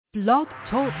Blog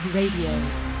Talk Radio.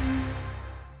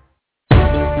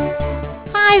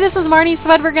 Hi, this is Marnie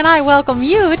Swedberg, and I welcome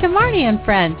you to Marnie and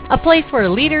Friends, a place where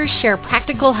leaders share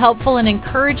practical, helpful, and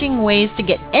encouraging ways to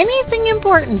get anything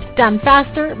important done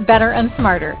faster, better, and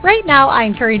smarter. Right now, I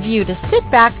encourage you to sit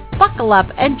back, buckle up,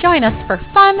 and join us for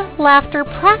fun, laughter,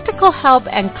 practical help,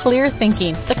 and clear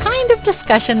thinking, the kind of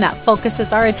discussion that focuses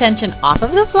our attention off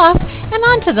of the fluff and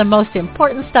onto the most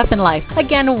important stuff in life.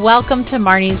 Again, welcome to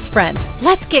Marnie's Friends.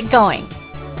 Let's get going.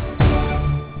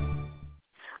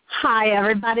 Hi,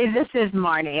 everybody. This is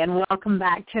Marnie, and welcome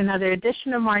back to another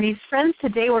edition of Marnie's Friends.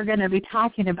 Today we're going to be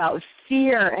talking about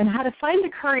fear and how to find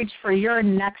the courage for your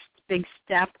next big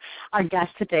step. Our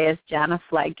guest today is Jana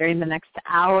Flagg. During the next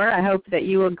hour, I hope that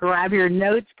you will grab your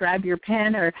notes, grab your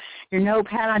pen or your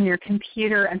notepad on your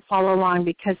computer and follow along,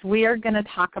 because we are going to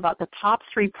talk about the top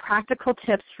 3 practical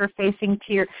tips for facing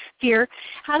fear,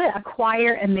 how to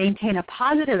acquire and maintain a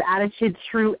positive attitude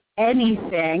through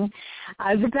anything,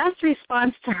 the best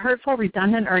response to hurtful,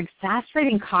 redundant, or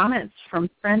exasperating comments from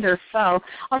friend or foe,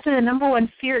 also the number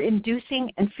 1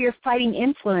 fear-inducing and fear-fighting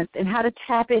influence and how to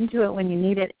tap into it when you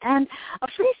need it, and a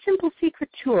free simple secret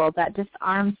tool that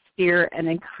disarms fear and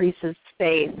increases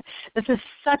faith. This is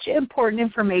such important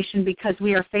information because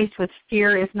we are faced with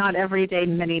fear, if not every day,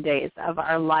 many days of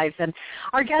our lives. And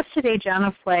our guest today,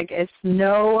 Jana Flagg, is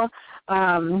no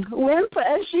wimp.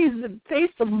 She's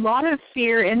faced a lot of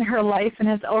fear in her life and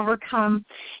has overcome,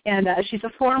 and she's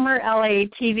a former LA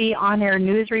TV on-air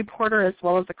news reporter as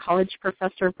well as a college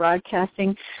professor of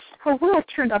broadcasting. Her world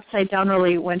turned upside down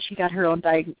really when she got her own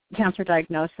cancer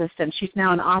diagnosis, and she's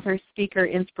now an author, speaker,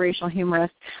 inspirational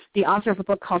humorist, the author of a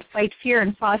book called Fight Fear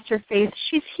and Foster Faith.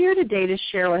 She's here today to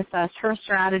share with us her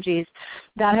strategies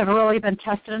that have really been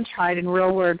tested and tried in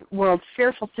real-world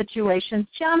fearful situations.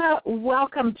 Jana,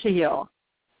 welcome to you.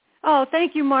 Oh,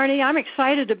 thank you, Marnie. I'm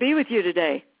excited to be with you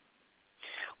today.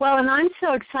 Well, and I'm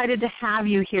so excited to have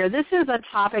you here. This is a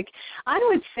topic, I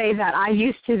would say that I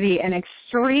used to be an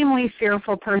extremely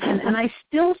fearful person, and I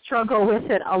still struggle with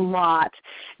it a lot.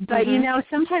 But, you know,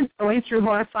 sometimes going through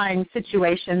horrifying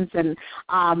situations, and,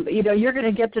 you know, you're going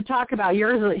to get to talk about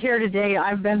yours here today.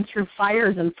 I've been through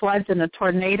fires and floods and a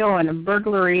tornado and a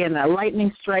burglary and a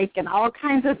lightning strike and all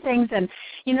kinds of things. And,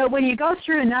 you know, when you go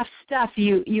through enough stuff,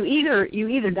 you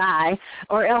either die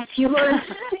or else you learn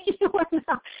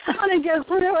how to get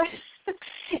through it.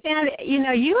 And, you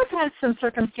know, you have had some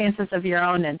circumstances of your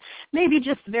own, and maybe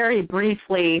just very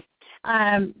briefly,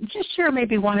 just share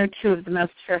maybe 1 or 2 of the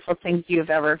most fearful things you've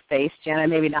ever faced, Jana.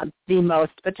 Maybe not the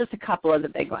most, but just a couple of the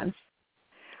big ones.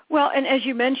 Well, and as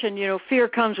you mentioned, you know, fear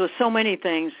comes with so many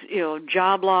things, you know,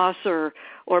 job loss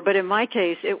but in my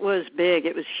case, it was big.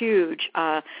 It was huge.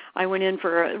 I went in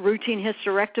for a routine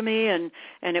hysterectomy,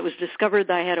 and it was discovered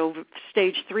that I had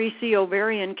stage 3C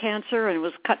ovarian cancer, and it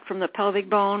was cut from the pelvic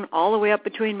bone all the way up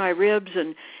between my ribs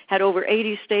and had over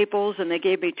 80 staples, and they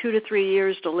gave me 2 to 3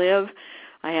 years to live.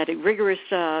 I had a rigorous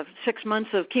 6 months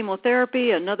of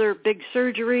chemotherapy, another big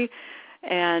surgery,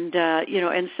 and you know,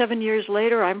 and 7 years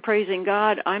later, I'm praising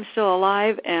God. I'm still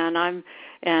alive, and I'm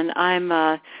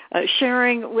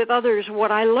sharing with others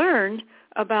what I learned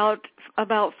about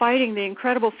fighting the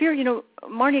incredible fear. You know,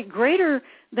 Marnie, greater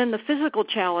than the physical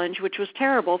challenge, which was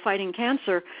terrible, fighting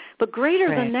cancer, but greater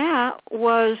than that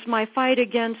was my fight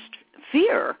against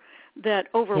fear that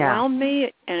overwhelmed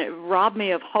me, and it robbed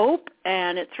me of hope,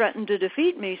 and it threatened to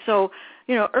defeat me. So,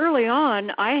 you know, early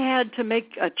on, I had to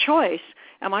make a choice.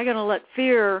 Am I going to let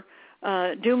fear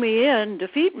do me in,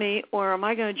 defeat me, or am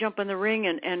I going to jump in the ring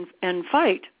and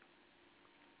fight?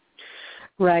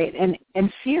 Right, and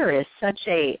fear is such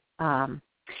a,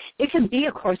 it can be,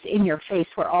 of course, in your face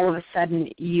where all of a sudden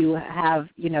you have,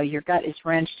 you know, your gut is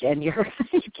wrenched and you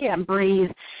can't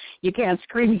breathe, you can't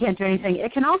scream, you can't do anything.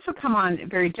 It can also come on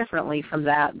very differently from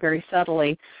that, very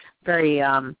subtly, very,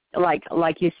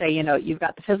 like you say, you know, you've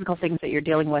got the physical things that you're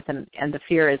dealing with, and the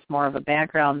fear is more of a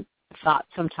background thought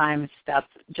sometimes that's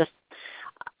just,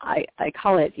 I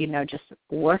call it, you know, just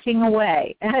working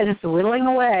away, just whittling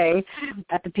away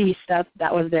at the piece that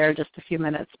was there just a few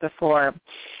minutes before.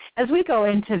 As we go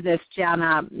into this,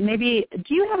 Jana, maybe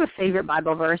do you have a favorite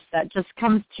Bible verse that just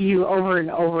comes to you over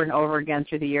and over and over again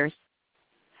through the years?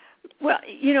 Well,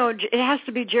 you know, it has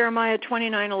to be Jeremiah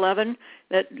 29:11.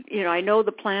 That, you know, I know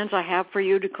the plans I have for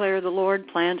you, declare the Lord,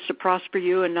 plans to prosper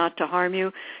you and not to harm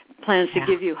you, plans to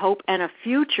give you hope and a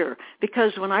future.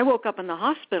 Because when I woke up in the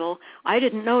hospital, I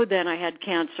didn't know then I had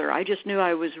cancer. I just knew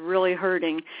I was really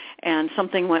hurting and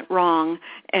something went wrong.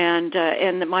 And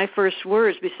my first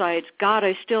words, besides, God,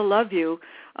 I still love you,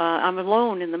 I'm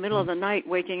alone in the middle of the night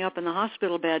waking up in the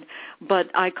hospital bed. But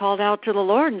I called out to the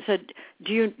Lord and said,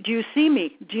 do you see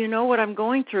me? Do you know what I'm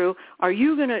going through? Do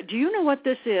you know what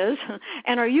this is?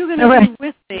 And are you going to be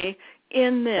with me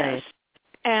in this? Right.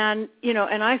 And,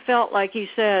 and I felt like he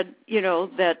said,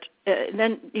 that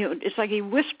then, it's like he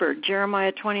whispered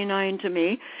Jeremiah 29 to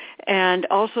me and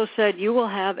also said, you will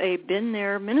have a been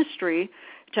there ministry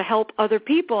to help other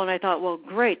people. And I thought, well,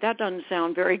 great, that doesn't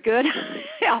sound very good.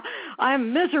 Yeah,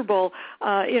 I'm miserable.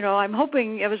 I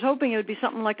was hoping it would be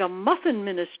something like a muffin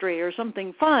ministry or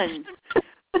something fun.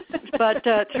 But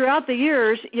throughout the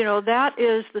years, that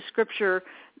is the scripture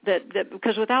that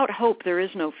because without hope, there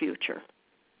is no future.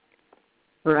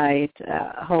 Right.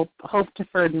 Hope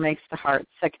deferred makes the heart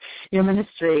sick. Your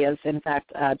ministry is, in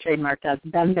fact, trademarked as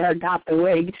Been There, Got the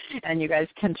Wig, and you guys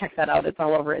can check that out. It's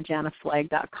all over at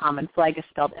JanaFlaig.com, and Flaig is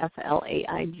spelled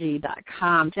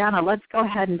FLAIG.com. Jana, let's go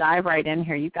ahead and dive right in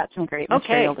here. You've got some great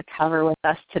material to cover with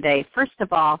us today. First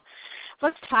of all,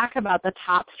 let's talk about the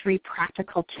top 3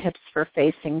 practical tips for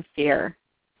facing fear.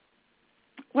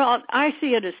 Well, I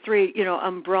see it as 3,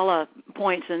 umbrella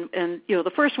points, and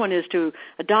the first one is to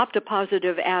adopt a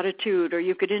positive attitude, or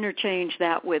you could interchange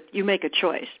that with you make a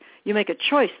choice. You make a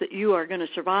choice that you are going to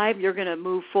survive, you're going to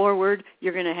move forward,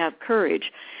 you're going to have courage.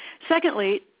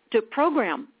 Secondly, to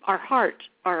program our heart,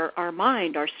 our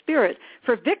mind, our spirit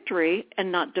for victory and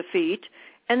not defeat.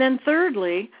 And then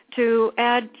thirdly, to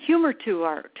add humor to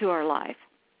our life.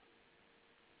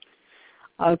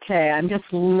 Okay, I'm just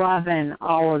loving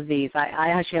all of these. I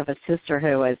actually have a sister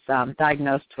who was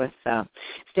diagnosed with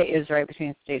it was right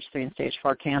between stage 3 and stage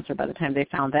 4 cancer by the time they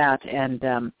found that, and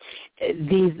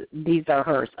these are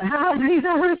hers. These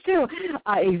are hers too.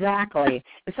 Exactly.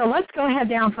 So let's go ahead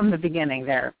down from the beginning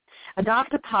there.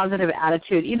 Adopt a positive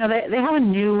attitude. They have a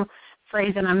new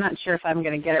phrase, and I'm not sure if I'm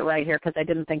going to get it right here because I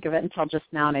didn't think of it until just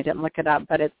now and I didn't look it up,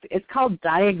 but it's called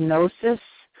diagnosis.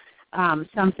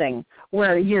 Something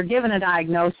where you're given a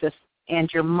diagnosis and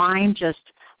your mind just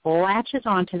latches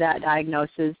onto that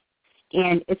diagnosis,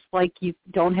 and it's like you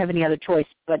don't have any other choice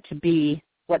but to be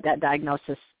what that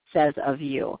diagnosis says of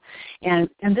you. And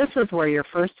this is where your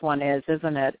first one is,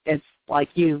 isn't it? It's like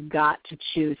you've got to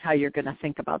choose how you're going to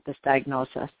think about this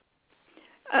diagnosis.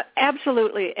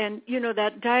 Absolutely. And,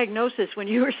 that diagnosis, when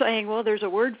you were saying, well, there's a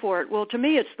word for it, well, to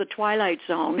me it's the twilight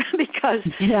zone because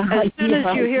as soon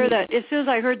as you hear that, as soon as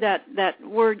I heard that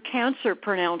word cancer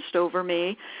pronounced over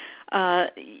me, I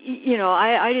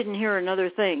didn't hear another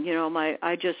thing.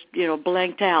 I just,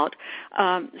 blanked out.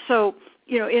 So,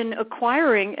 in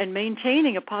acquiring and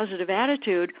maintaining a positive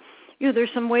attitude,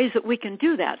 there's some ways that we can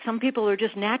do that. Some people are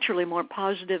just naturally more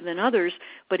positive than others,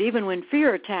 but even when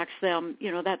fear attacks them,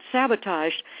 that's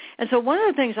sabotaged. And so one of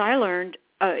the things I learned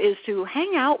is to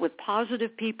hang out with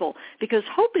positive people because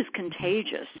hope is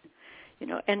contagious,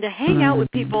 and to hang out with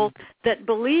people that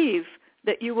believe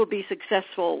that you will be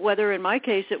successful, whether in my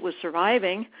case it was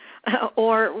surviving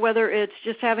or whether it's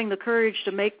just having the courage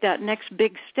to make that next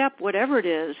big step, whatever it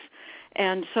is.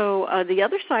 And so the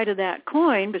other side of that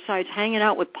coin, besides hanging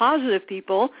out with positive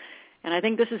people, and I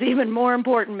think this is even more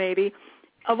important maybe,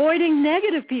 avoiding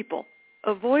negative people.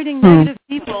 Avoiding negative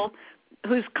people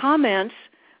whose comments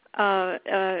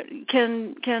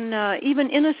can even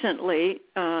innocently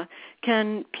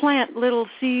can plant little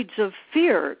seeds of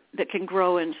fear that can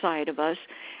grow inside of us.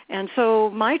 And so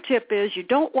my tip is you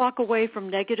don't walk away from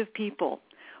negative people.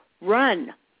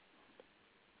 Run.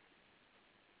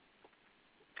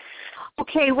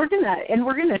 Okay, we're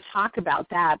gonna talk about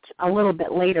that a little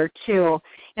bit later too.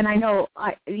 And I know,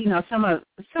 some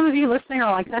of you listening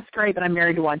are like, "That's great, but I'm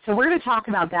married to one." So we're going to talk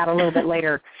about that a little bit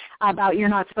later. About you're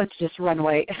not supposed to just run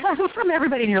away from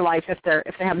everybody in your life if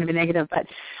they happen to be negative.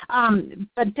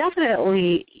 But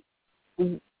definitely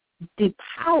the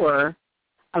power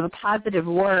of a positive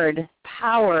word,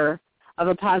 power of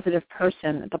a positive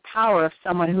person, the power of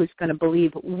someone who's going to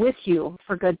believe with you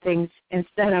for good things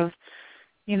instead of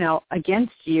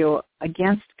against you,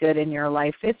 against good in your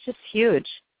life. It's just huge.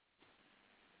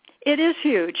 It is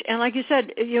huge. And like you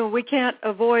said, we can't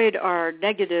avoid our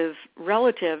negative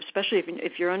relatives, especially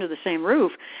if you're under the same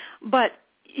roof. But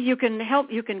you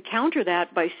can counter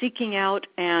that by seeking out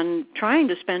and trying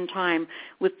to spend time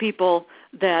with people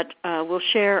that will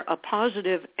share a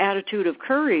positive attitude of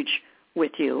courage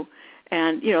with you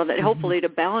and, that hopefully to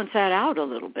balance that out a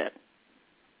little bit.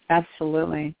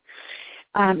 Absolutely.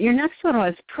 Your next one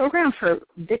was program for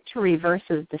victory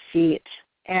versus defeat.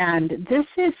 And this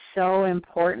is so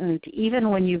important, even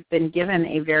when you've been given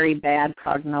a very bad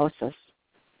prognosis.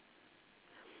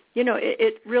 You know,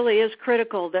 it really is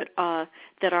critical that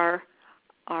that our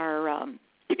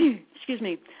excuse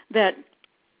me, that,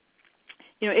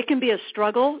 you know, it can be a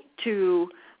struggle to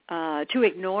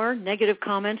ignore negative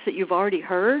comments that you've already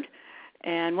heard,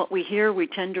 and what we hear we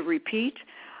tend to repeat.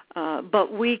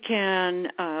 But we can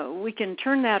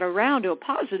turn that around to a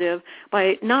positive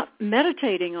by not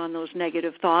meditating on those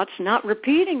negative thoughts, not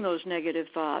repeating those negative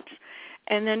thoughts,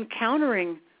 and then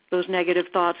countering those negative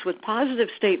thoughts with positive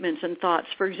statements and thoughts.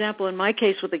 For example, in my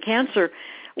case with the cancer,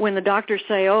 when the doctors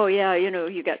say, oh, yeah, you know,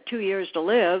 you got 2 years to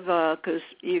live because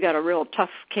you got a real tough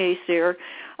case here,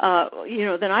 you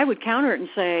know, then I would counter it and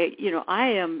say, you know, I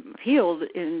am healed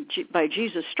by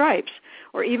Jesus' stripes.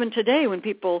 Or even today when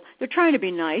people, they're trying to be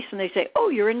nice and they say, oh,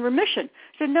 you're in remission.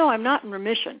 I said, no, I'm not in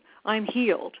remission. I'm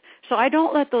healed. So I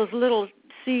don't let those little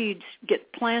seeds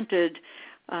get planted,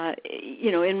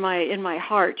 you know, in my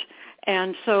heart.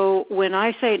 And so when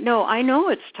I say, no, I know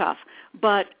it's tough,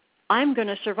 but I'm going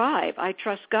to survive. I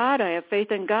trust God. I have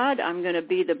faith in God. I'm going to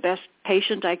be the best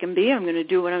patient I can be. I'm going to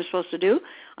do what I'm supposed to do.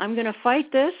 I'm going to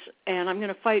fight this, and I'm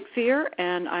going to fight fear,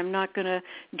 and I'm not going to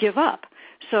give up.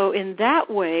 So in that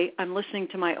way, I'm listening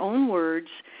to my own words,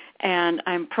 and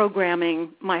I'm programming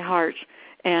my heart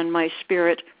and my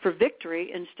spirit for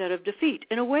victory instead of defeat.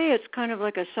 In a way, it's kind of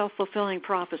like a self-fulfilling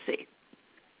prophecy.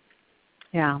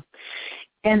 Yeah.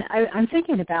 And I'm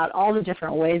thinking about all the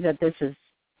different ways that this is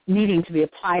needing to be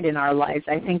applied in our lives.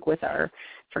 I think with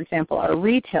for example, our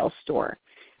retail store.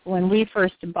 When we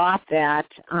first bought that,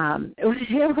 it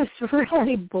was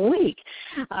really bleak.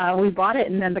 We bought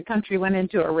it, and then the country went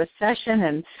into a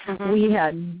recession, and we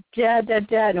had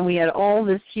debt, and we had all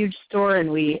this huge store,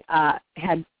 and we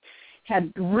had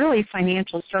really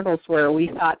financial struggles where we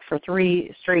thought for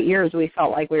 3 straight years we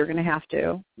felt like we were going to have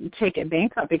to take it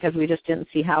bankrupt because we just didn't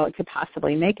see how it could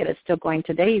possibly make it. It's still going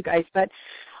today, you guys. But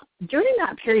during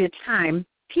that period of time,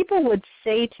 people would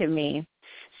say to me,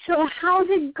 so how's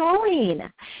it going?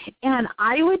 And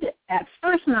I would at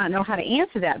first not know how to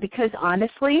answer that because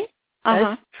honestly,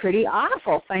 that's pretty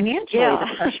awful financially. Yeah.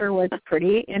 The pressure was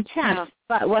pretty intense. Yeah.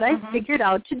 But what I figured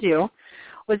out to do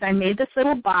was I made this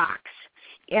little box,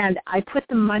 and I put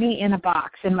the money in a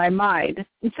box in my mind.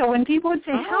 And so when people would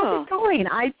say, how's it going?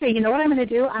 I'd say, you know what I'm going to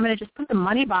do? I'm going to just put the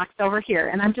money box over here,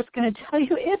 and I'm just going to tell you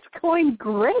it's going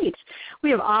great.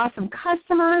 We have awesome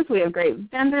customers. We have great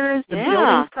vendors. The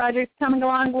building project's coming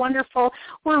along wonderful.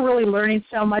 We're really learning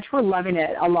so much. We're loving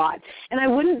it a lot. And I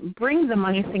wouldn't bring the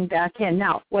money thing back in.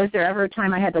 Now, was there ever a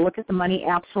time I had to look at the money?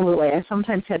 Absolutely. I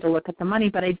sometimes had to look at the money,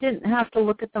 but I didn't have to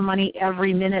look at the money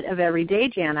every minute of every day,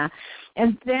 Jana.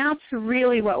 And that's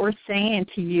really what we're saying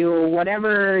to you.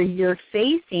 Whatever you're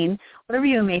facing, whatever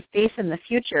you may face in the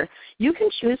future, you can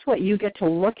choose what you get to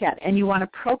look at. And you want to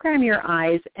program your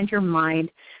eyes and your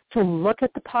mind to look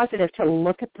at the positive, to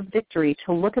look at the victory,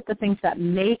 to look at the things that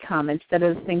may come instead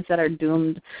of the things that are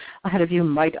doomed ahead of you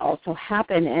might also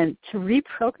happen. And to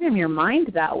reprogram your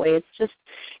mind that way,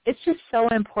 it's just so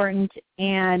important.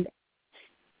 And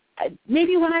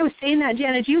maybe when I was saying that,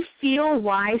 Janet, do you feel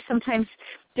why sometimes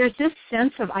there's this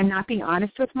sense of I'm not being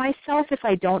honest with myself if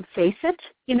I don't face it?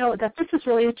 You know, that this is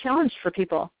really a challenge for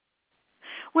people.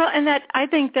 Well, and that I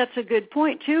think that's a good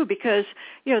point, too, because,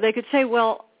 you know, they could say,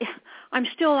 well, I'm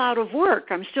still out of work,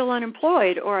 I'm still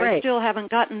unemployed, or I still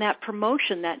haven't gotten that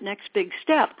promotion, that next big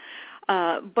step.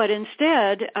 But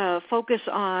instead, focus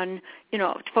on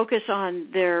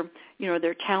their, you know,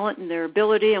 their talent and their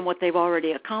ability and what they've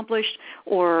already accomplished,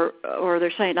 or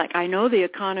they're saying, like, I know the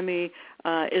economy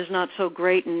is not so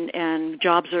great and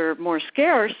jobs are more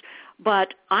scarce,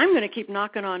 but I'm going to keep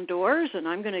knocking on doors and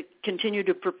I'm going to continue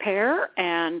to prepare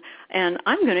and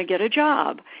I'm going to get a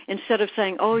job, instead of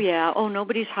saying, oh yeah, oh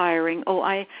nobody's hiring, oh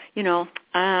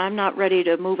I'm not ready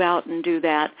to move out and do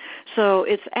that. So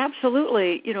it's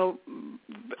absolutely, you know,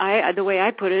 the way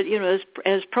I put it, you know,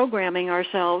 as programming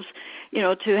ourselves, you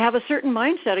know, to have a certain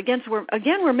mindset.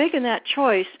 We're making that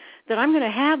choice that I'm going to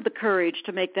have the courage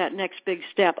to make that next big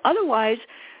step. Otherwise,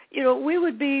 you know, we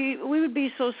would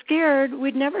be so scared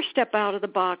we'd never step out of the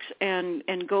box and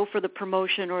go for the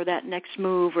promotion or that next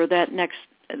move or that next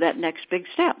big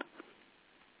step.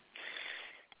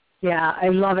 Yeah, I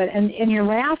love it. And your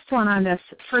last one on this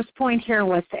first point here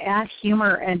was to add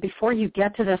humor. And before you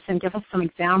get to this and give us some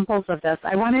examples of this,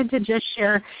 I wanted to just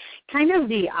share kind of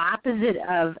the opposite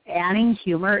of adding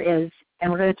humor is,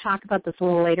 and we're going to talk about this a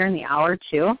little later in the hour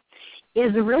too,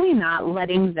 is really not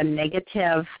letting the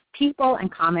negative people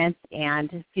and comments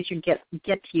and future get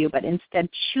to you, but instead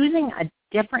choosing a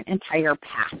different entire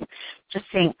path. Just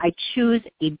saying, I choose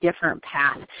a different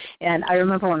path. And I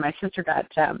remember when my sister got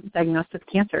diagnosed with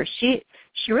cancer, she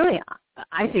really,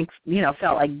 I think,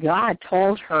 felt like God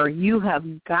told her, you have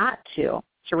got to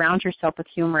surround yourself with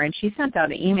humor. And she sent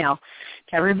out an email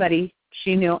to everybody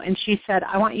she knew, and she said,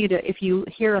 I want you to, if you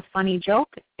hear a funny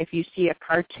joke, if you see a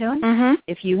cartoon,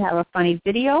 if you have a funny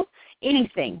video,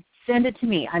 anything, send it to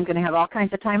me. I'm going to have all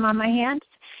kinds of time on my hands,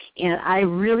 and I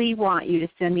really want you to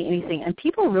send me anything. And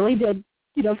people really did,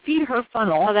 feed her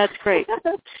funnel. Oh, that's great.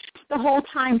 The whole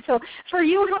time. So for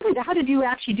you, how did you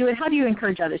actually do it? How do you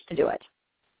encourage others to do it?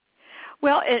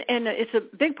 Well, and it's a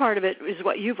big part of it is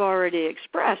what you've already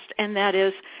expressed, and that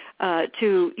is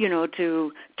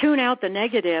to tune out the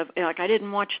negative. Like, I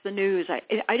didn't watch the news.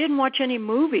 I didn't watch any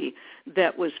movie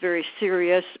that was very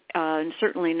serious, and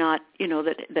certainly not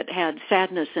that had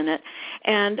sadness in it.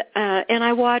 And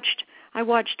I watched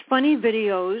funny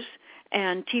videos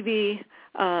and TV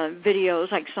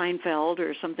videos like Seinfeld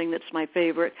or something that's my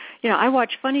favorite. I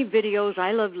watch funny videos.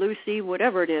 I Love Lucy,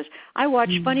 whatever it is. I watch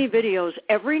funny videos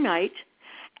every night.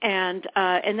 And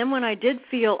then when I did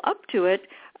feel up to it,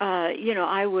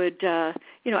 I would,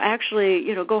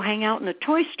 actually, go hang out in a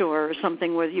toy store or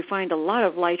something where you find a lot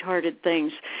of lighthearted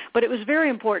things. But it was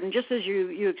very important, just as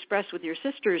you expressed with your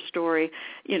sister's story,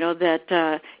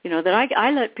 that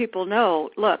I let people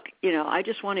know, look, I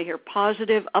just want to hear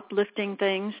positive, uplifting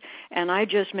things, and I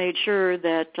just made sure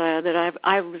that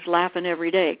I was laughing every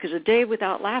day, because a day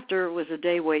without laughter was a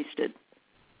day wasted.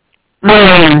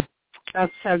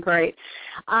 That's so great.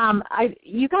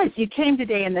 You guys, you came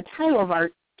today, and the title of our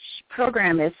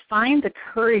program is Find the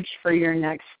Courage for Your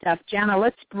Next Step. Jana,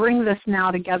 let's bring this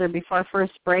now together before our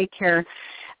first break here.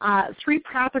 3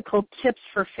 practical tips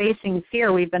for facing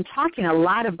fear. We've been talking a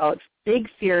lot about big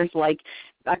fears like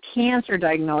a cancer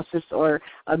diagnosis or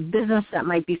a business that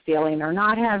might be failing or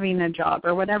not having a job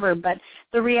or whatever, but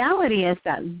the reality is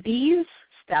that these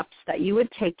steps that you would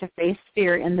take to face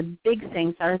fear and the big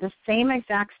things are the same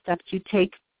exact steps you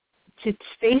take to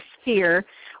face fear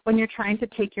when you're trying to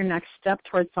take your next step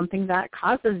towards something that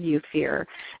causes you fear.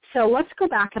 So let's go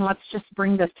back and let's just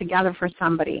bring this together for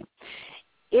somebody.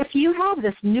 If you have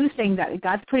this new thing that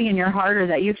God's putting in your heart or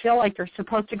that you feel like you're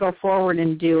supposed to go forward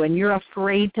and do and you're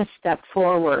afraid to step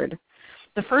forward,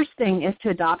 the first thing is to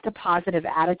adopt a positive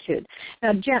attitude.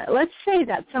 Now, Jen, let's say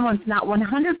that someone's not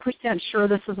 100% sure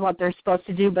this is what they're supposed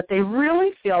to do, but they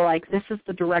really feel like this is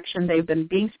the direction they've been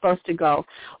being supposed to go.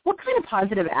 What kind of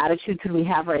positive attitude could we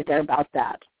have right there about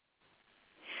that?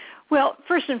 Well,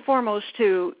 first and foremost,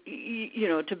 to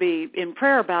be in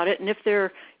prayer about it, and if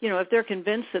they're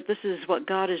convinced that this is what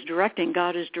God is directing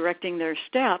their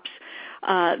steps.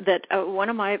 One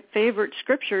of my favorite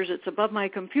scriptures, it's above my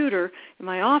computer in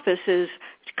my office, is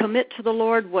commit to the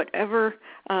Lord whatever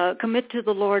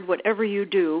you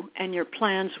do, and your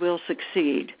plans will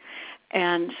succeed.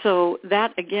 And so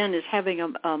that, again, is having a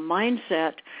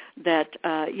mindset that,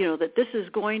 that this is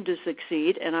going to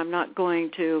succeed, and I'm not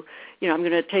going to, I'm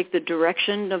going to take the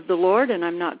direction of the Lord, and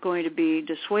I'm not going to be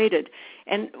dissuaded.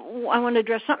 And I want to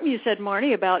address something you said,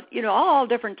 Marnie, about, all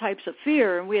different types of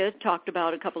fear, and we had talked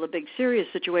about a couple of big serious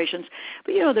situations.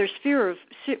 But, there's fear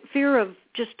of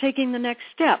just taking the next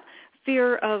step.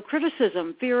 Fear of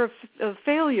criticism, fear of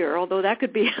failure, although that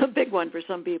could be a big one for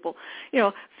some people.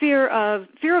 Fear of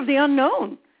the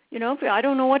unknown. I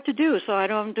don't know what to do, so I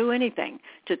don't do anything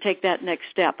to take that next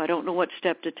step. I don't know what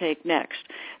step to take next.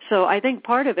 So I think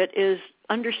part of it is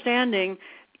understanding,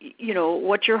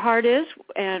 what your heart is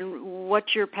and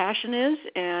what your passion is,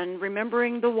 and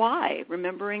remembering the why,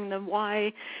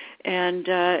 and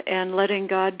letting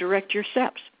God direct your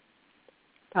steps.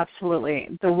 Absolutely.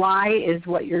 The why is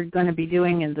what you're going to be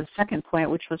doing in the second point,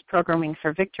 which was programming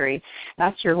for victory.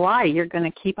 That's your why. You're going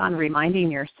to keep on reminding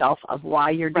yourself of why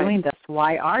you're doing this.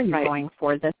 Why are you going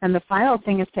for this? And the final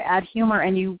thing is to add humor,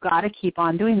 and you've got to keep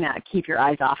on doing that. Keep your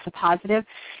eyes off the positive.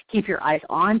 Keep your eyes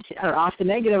off the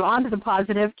negative, onto the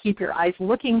positive. Keep your eyes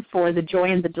looking for the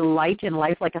joy and the delight in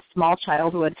life like a small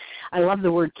child would. I love the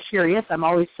word curious. I'm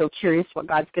always so curious what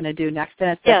God's going to do next. And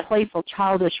it's a playful,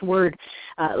 childish word,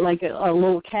 like a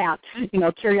little cat.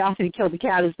 Curiosity killed the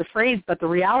cat is the phrase, but the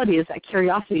reality is that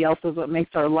curiosity also is what makes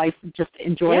our life just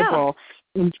enjoyable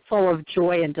and full of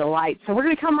joy and delight. So we're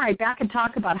going to come right back and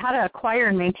talk about how to acquire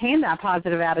and maintain that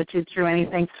positive attitude through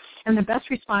anything and the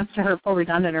best response to hurtful,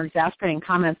 redundant, or exasperating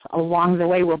comments along the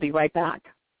way. We'll be right back.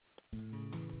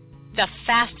 The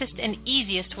fastest and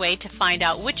easiest way to find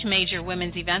out which major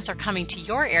women's events are coming to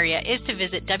your area is to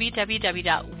visit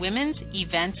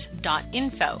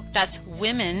www.womensevents.info. That's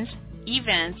women's,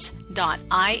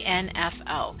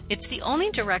 women'sevents.info. It's the only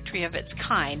directory of its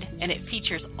kind, and it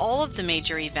features all of the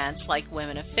major events like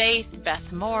Women of Faith, Beth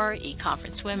Moore,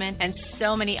 eConference Women, and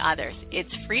so many others.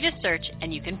 It's free to search,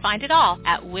 and you can find it all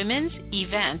at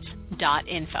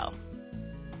women'sevents.info.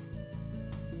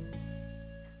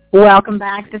 Welcome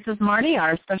back. This is Marnie.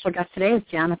 Our special guest today is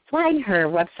Jana Flagg. Her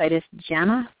website is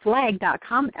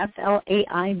janaflagg.com,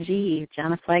 F-L-A-I-G,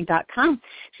 janaflagg.com.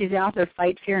 She's the author of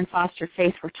Fight, Fear, and Foster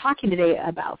Faith. We're talking today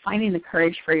about finding the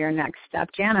courage for your next step.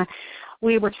 Jana,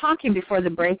 we were talking before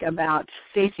the break about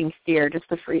facing fear, just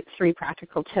the three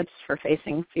practical tips for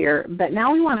facing fear. But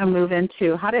now we want to move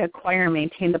into how to acquire and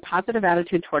maintain the positive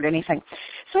attitude toward anything.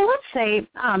 So let's say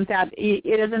that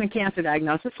it isn't a cancer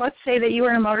diagnosis. Let's say that you were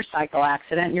in a motorcycle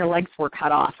accident and your legs were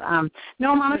cut off.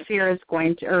 No amount of fear is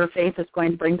going to, or faith is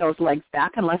going to bring those legs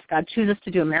back unless God chooses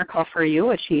to do a miracle for you,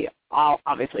 which He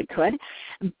obviously could.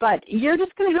 But you're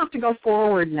just going to have to go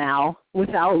forward now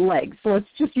without legs. So let's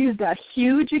just use that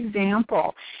huge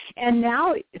example. And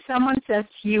now someone says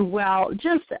to you, well,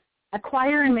 just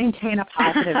acquire and maintain a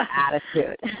positive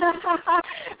attitude.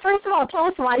 First of all, tell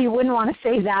us why you wouldn't want to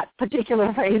say that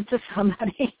particular phrase to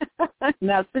somebody in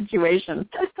that situation.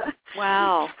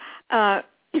 Wow. Well,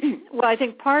 I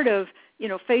think part of,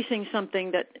 facing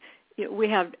something that we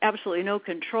have absolutely no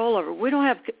control over. We don't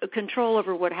have control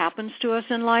over what happens to us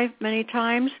in life many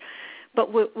times,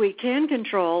 but what we can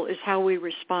control is how we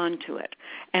respond to it.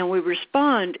 And we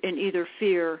respond in either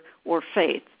fear or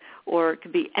faith, or it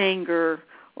could be anger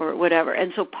or whatever.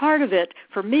 And so part of it,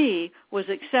 for me, was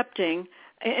accepting,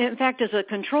 in fact, as a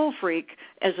control freak,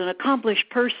 as an accomplished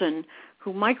person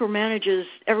who micromanages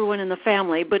everyone in the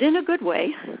family, but in a good way,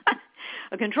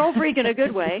 a control freak in a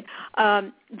good way,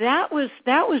 that was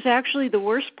actually the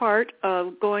worst part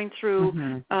of going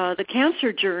through the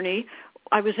cancer journey.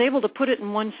 I was able to put it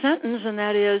in one sentence, and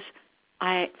that is,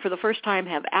 I, for the first time,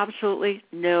 have absolutely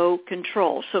no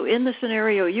control. So in the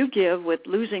scenario you give with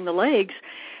losing the legs,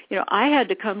 I had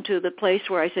to come to the place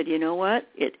where I said, you know what,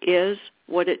 it is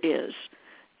what it is.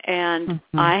 And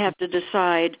I have to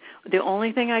decide, the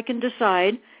only thing I can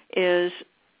decide is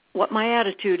what my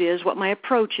attitude is, what my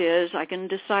approach is. I can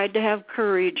decide to have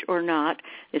courage or not.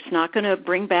 It's not going to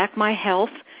bring back my health.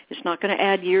 It's not going to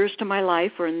add years to my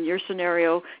life, or in your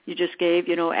scenario you just gave,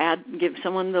 give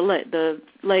someone the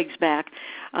legs back.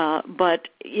 But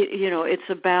it's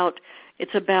about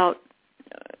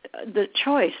the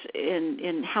choice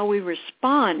in how we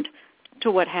respond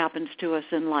to what happens to us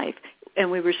in life. And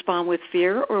we respond with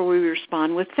fear or we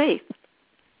respond with faith.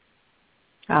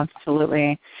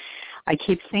 Absolutely. I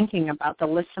keep thinking about the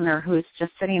listener who's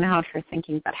just sitting out here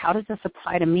thinking, but how does this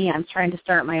apply to me? I'm trying to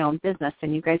start my own business,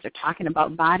 and you guys are talking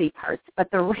about body parts. But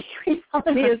the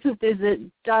reality is it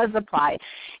does apply.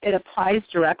 It applies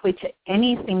directly to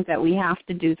anything that we have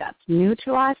to do that's new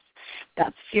to us,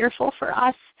 that's fearful for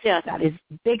us, that is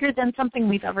bigger than something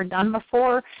we've ever done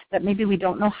before, that maybe we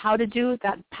don't know how to do,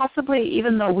 that possibly,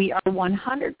 even though we are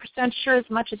 100% sure, as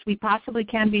much as we possibly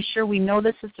can be sure we know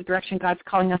this is the direction God's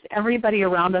calling us, everybody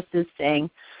around us is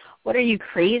saying, what are you,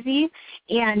 crazy?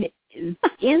 And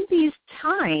in these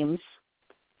times,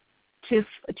 to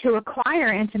acquire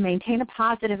and to maintain a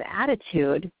positive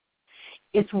attitude,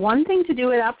 it's one thing to do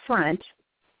it up front,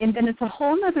 and then it's a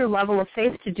whole other level of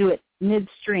faith to do it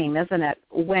midstream, isn't it?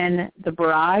 When the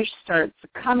barrage starts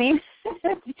coming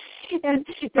and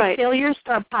the failures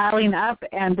start piling up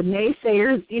and the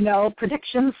naysayers,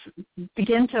 predictions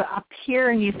begin to appear,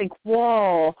 and you think,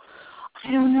 whoa,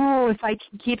 I don't know if I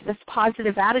can keep this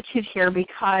positive attitude here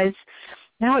because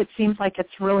now it seems like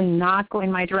it's really not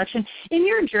going my direction. In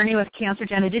your journey with cancer,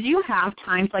 Jana, did you have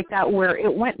times like that where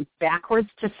it went backwards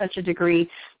to such a degree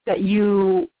that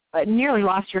you nearly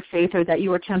lost your faith, or that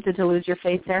you were tempted to lose your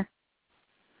faith there?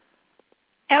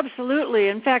 Absolutely.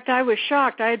 In fact, I was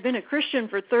shocked. I had been a Christian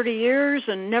for 30 years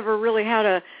and never really had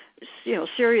a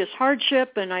serious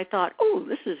hardship, and I thought, oh,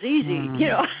 this is easy.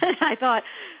 I thought,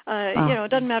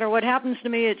 it doesn't matter what happens to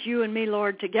me, it's you and me,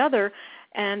 Lord, together.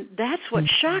 And that's what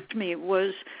shocked me,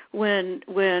 was when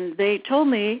they told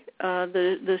me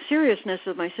the seriousness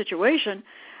of my situation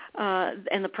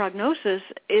and the prognosis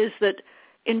is that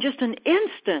in just an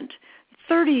instant,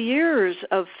 30 years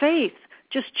of faith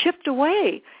just chipped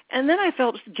away. And then I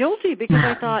felt guilty because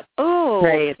I thought,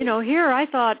 here I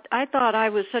thought I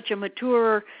was such a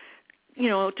mature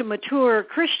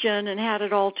Christian and had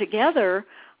it all together,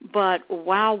 but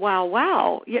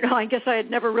wow. I guess I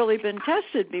had never really been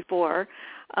tested before.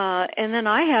 And then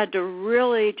I had to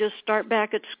really just start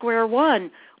back at square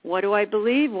one. What do I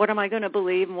believe? What am I going to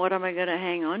believe? And what am I going to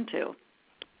hang on to?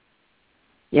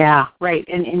 Yeah, right.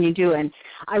 And you do. And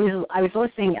I was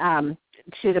listening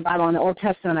to the Bible in the Old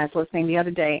Testament. I was listening the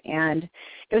other day, and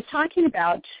it was talking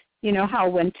about, you know, how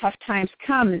when tough times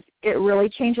come, it really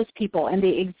changes people. And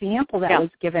the example that was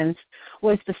given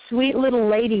was the sweet little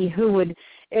lady who would,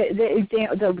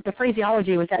 the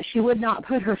phraseology was that she would not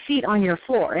put her feet on your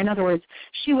floor. In other words,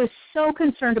 she was so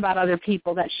concerned about other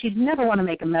people that she'd never want to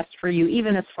make a mess for you,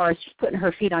 even as far as just putting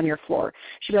her feet on your floor.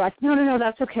 She'd be like, no,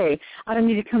 that's okay. I don't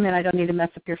need to come in. I don't need to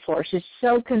mess up your floor. She's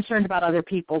so concerned about other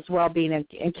people's well-being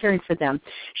and caring for them.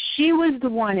 She was the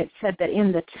one, it said, that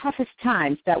in the toughest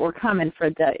times that were coming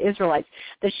for the Israelites,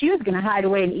 that she was going to hide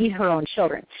away and eat her own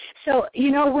children. So,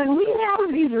 you know, when we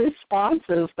have these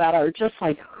responses that are just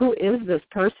like, who is this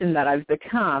person that I've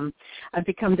become? I've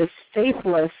become this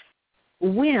faithless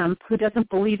wimp who doesn't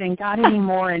believe in God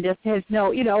anymore and just has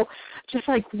no, you know, just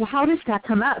like, well, how does that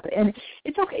come up? And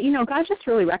it's okay, you know, God just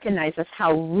really recognizes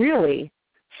how really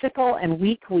fickle and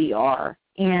weak we are.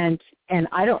 And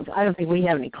I don't think we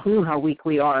have any clue how weak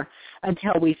we are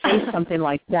until we face something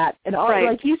like that. And all,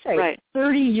 like you say,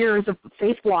 30 years of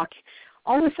faith walk,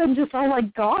 all of a sudden just all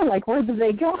like, God, like, where did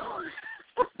they go?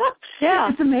 Yeah.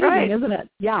 It's amazing, isn't it?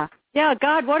 Yeah. Yeah,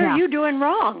 God, what are you doing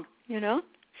wrong, you know?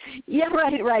 Yeah,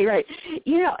 right.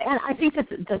 You know, and I think that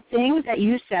the thing that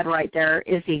you said right there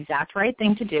is the exact right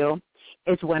thing to do.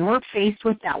 Is when we're faced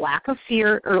with that lack of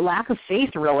fear or lack of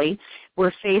faith, really,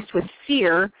 we're faced with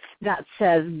fear that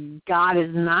says God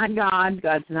is not God,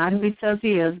 God's not who he says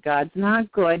he is, God's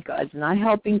not good, God's not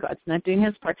helping, God's not doing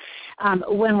his part.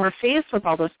 When we're faced with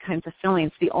all those kinds of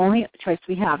feelings, the only choice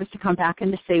we have is to come back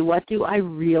and to say, what do I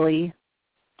really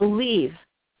believe?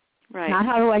 Right. Not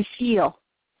how do I feel,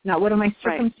 not what do my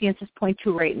circumstances point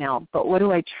to right now, but what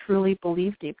do I truly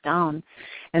believe deep down?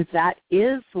 And that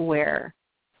is where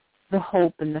the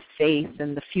hope and the faith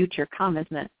and the future come,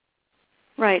 isn't it?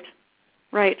 Right.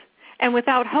 And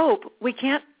without hope, we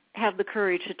can't have the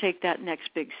courage to take that next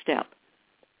big step.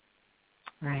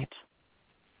 Right.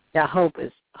 Yeah, hope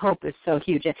is so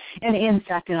huge. And in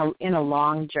fact, in a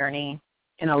long journey,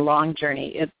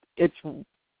 it's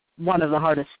one of the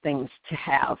hardest things to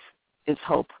have is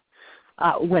hope.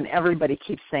 When everybody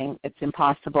keeps saying it's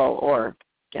impossible or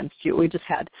against you. We just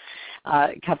had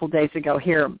a couple days ago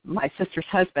here, my sister's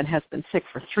husband has been sick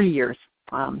for 3 years.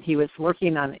 He was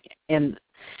working in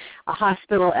a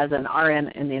hospital as an RN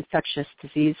in the infectious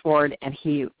disease ward, and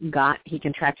he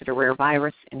contracted a rare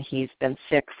virus, and he's been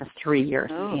sick for 3 years.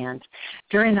 Oh. And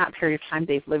during that period of time,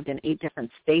 they've lived in 8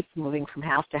 different states, moving from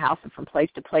house to house and from place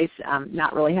to place,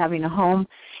 not really having a home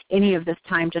any of this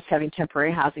time, just having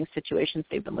temporary housing situations.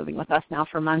 They've been living with us now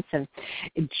for months, and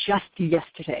just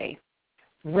yesterday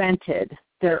rented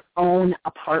their own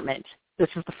apartment. This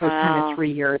is the first time in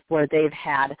 3 years where they've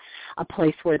had a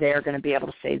place where they're going to be able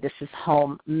to say, this is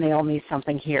home, mail me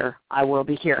something here, I will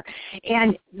be here.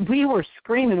 And we were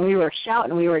screaming, we were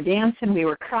shouting, we were dancing, we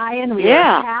were crying, we were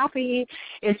happy.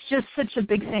 It's just such a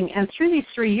big thing. And through these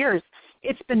 3 years,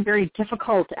 it's been very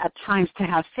difficult at times to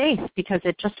have faith because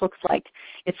it just looks like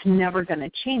it's never going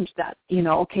to change that. You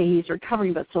know, okay, he's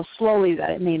recovering, but so slowly that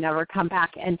it may never come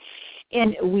back. And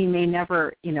we may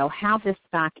never, you know, have this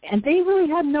back. And they really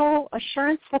had no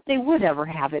assurance that they would ever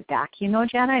have it back, you know,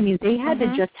 Jana? I mean, they had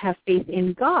to just have faith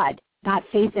in God, not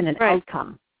faith in an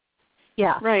outcome.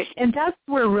 Yeah. Right. And that's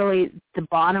where really the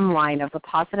bottom line of the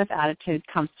positive attitude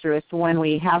comes through is when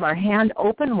we have our hand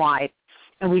open wide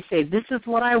and we say, this is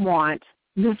what I want,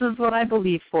 this is what I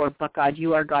believe for, but God,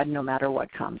 you are God no matter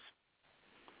what comes.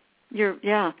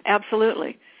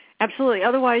 Absolutely. Absolutely.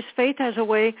 Otherwise, faith has a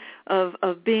way of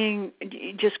being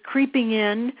just creeping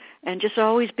in and just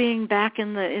always being back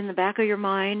in the back of your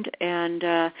mind, and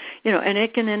you know, and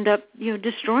it can end up, you know,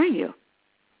 destroying you.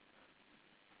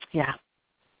 Yeah.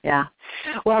 Yeah.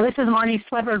 Well, this is Marnie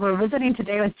Swedberg. We're visiting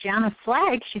today with Jana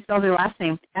Flagg. She spells her last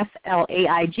name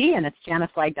Slaig, and it's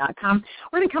janaflagg.com.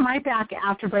 We're going to come right back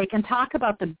after break and talk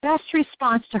about the best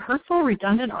response to hurtful,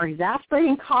 redundant, or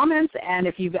exasperating comments. And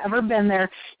if you've ever been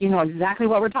there, you know exactly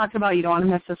what we're talking about. You don't want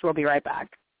to miss this. We'll be right back.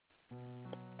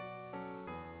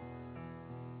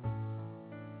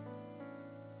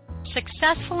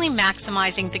 Successfully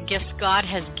maximizing the gifts God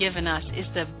has given us is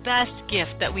the best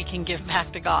gift that we can give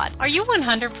back to God. Are you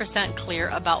 100% clear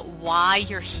about why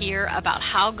you're here, about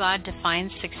how God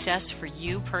defines success for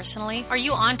you personally? Are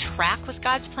you on track with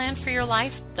God's plan for your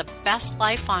life? The best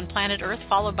life on planet Earth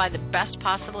followed by the best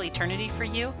possible eternity for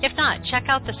you? If not, check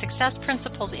out the Success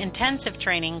Principles Intensive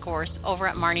Training course over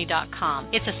at Marnie.com.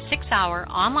 It's a 6-hour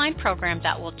online program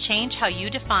that will change how you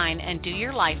define and do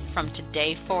your life from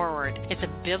today forward. It's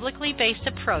a biblically based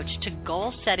approach to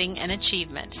goal setting and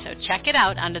achievement. So check it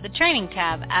out under the training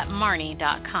tab at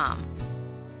Marnie.com.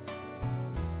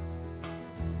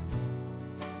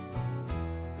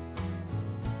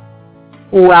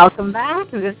 Welcome back.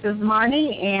 This is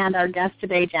Marnie, and our guest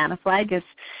today, Jana Flagg, is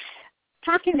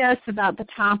talking to us about the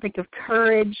topic of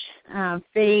courage,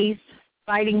 faith,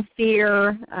 fighting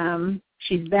fear.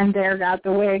 She's been there, got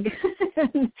the wig,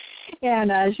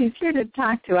 and she's here to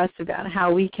talk to us about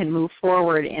how we can move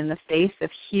forward in the face of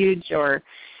huge or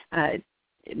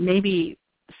maybe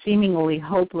seemingly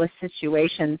hopeless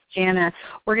situations. Jana,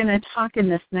 we're going to talk in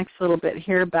this next little bit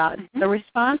here about the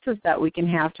responses that we can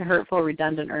have to hurtful,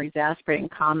 redundant, or exasperating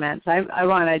comments. I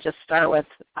want to just start with,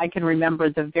 I can remember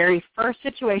the very first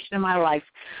situation in my life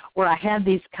where I had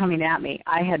these coming at me.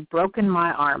 I had broken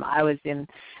my arm. I was in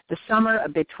the summer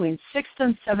between 6th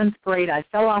and 7th grade. I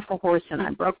fell off a horse and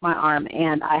I broke my arm,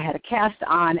 and I had a cast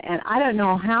on, and I don't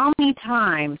know how many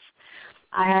times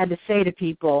I had to say to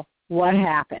people, what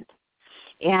happened?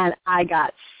 And I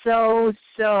got so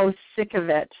sick of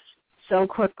it so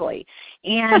quickly.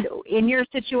 And in your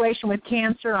situation with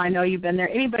cancer, I know you've been there.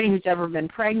 Anybody who's ever been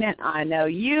pregnant, I know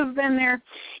you've been there.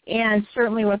 And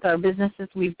certainly with our businesses,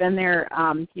 we've been there.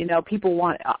 People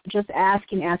want just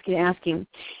asking.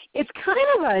 It's kind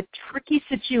of a tricky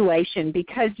situation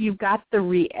because you've got the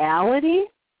reality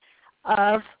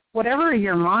of whatever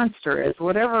your monster is,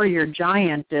 whatever your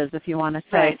giant is, if you want to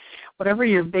say, right. Whatever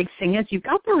your big thing is, you've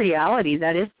got the reality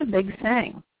that is the big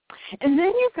thing. And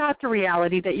then you've got the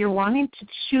reality that you're wanting to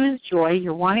choose joy,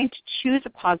 you're wanting to choose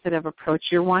a positive approach,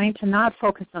 you're wanting to not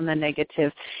focus on the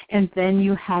negative, and then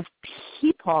you have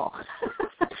people.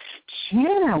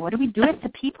 Jana, what do we do with the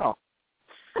people?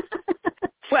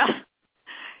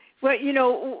 Well,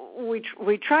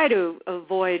 we try to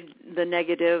avoid the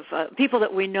negative. People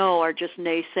that we know are just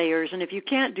naysayers, and if you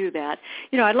can't do that,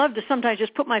 I'd love to sometimes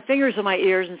just put my fingers in my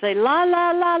ears and say, la,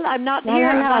 la, la, la, I'm not here,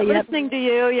 I'm not listening to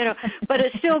you, but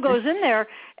it still goes in there.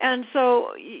 And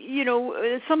so,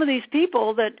 some of these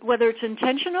people that, whether it's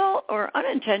intentional or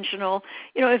unintentional,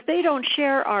 if they don't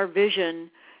share our vision,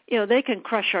 they can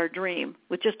crush our dream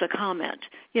with just a comment.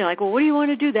 Like, well, what do you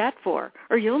want to do that for?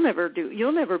 Or you'll never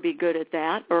be good at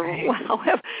that. Or,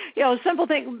 well, simple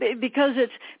thing, because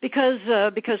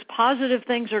positive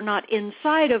things are not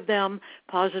inside of them,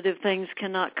 positive things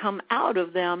cannot come out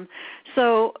of them.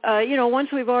 So, once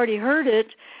we've already heard it,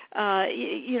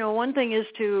 one thing is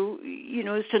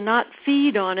to not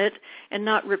feed on it and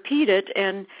not repeat it.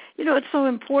 And, it's so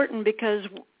important because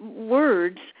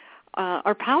words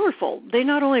are powerful. They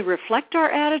not only reflect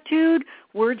our attitude,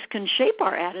 words can shape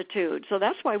our attitude. So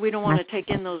that's why we don't want to take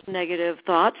in those negative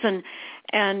thoughts. And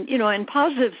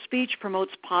positive speech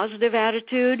promotes positive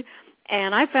attitude.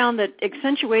 And I found that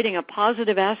accentuating a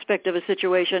positive aspect of a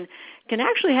situation can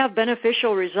actually have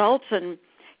beneficial results. And,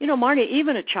 Marnie,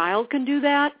 even a child can do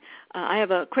that. I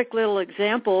have a quick little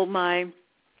example. My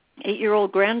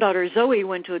 8-year-old granddaughter, Zoe,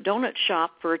 went to a donut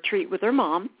shop for a treat with her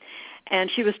mom.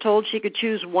 And she was told she could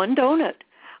choose one donut.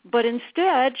 But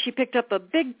instead, she picked up a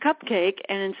big cupcake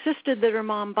and insisted that her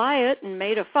mom buy it and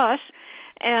made a fuss.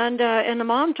 And the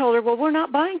mom told her, well, we're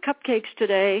not buying cupcakes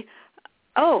today.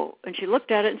 Oh, and she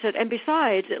looked at it and said, and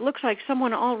besides, it looks like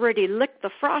someone already licked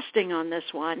the frosting on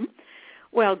this one.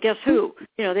 Well, guess who?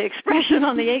 The expression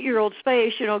on the 8-year-old's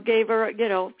face, gave her,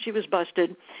 she was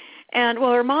busted. And,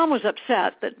 well, her mom was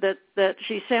upset that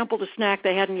she sampled a snack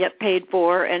they hadn't yet paid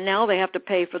for, and now they have to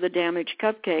pay for the damaged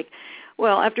cupcake.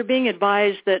 Well, after being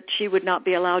advised that she would not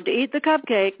be allowed to eat the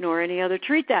cupcake nor any other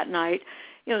treat that night,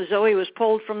 Zoe was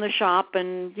pulled from the shop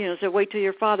and, said, wait till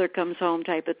your father comes home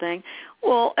type of thing.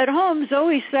 Well, at home,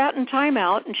 Zoe sat in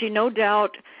timeout, and she no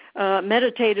doubt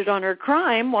meditated on her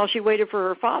crime while she waited for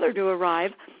her father to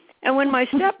arrive. And when my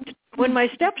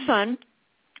stepson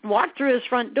walked through his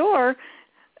front door,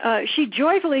 she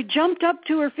joyfully jumped up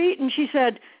to her feet and she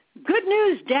said, good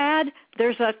news, Dad,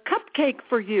 there's a cupcake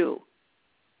for you.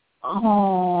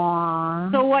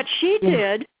 Aww. So what she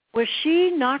did was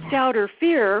she knocked out her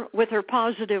fear with her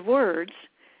positive words,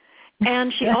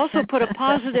 and she also put a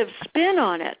positive spin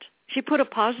on it. She put a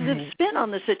positive spin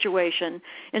on the situation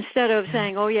instead of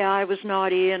saying, oh, yeah, I was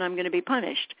naughty and I'm going to be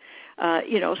punished.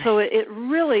 So it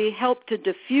really helped to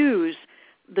diffuse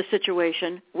the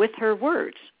situation with her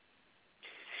words.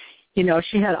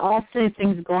 She had all sorts of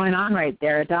things going on right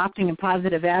there, adopting a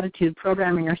positive attitude,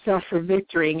 programming herself for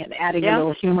victory, and adding a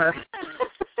little humor.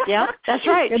 Yeah, that's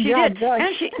right. Good she job,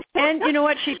 did. And you know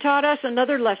what? She taught us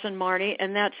another lesson, Marnie,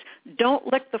 and that's don't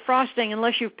lick the frosting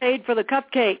unless you've paid for the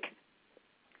cupcake.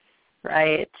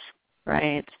 Right.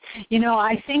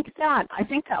 I think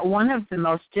that one of the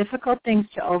most difficult things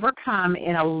to overcome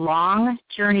in a long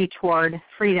journey toward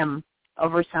freedom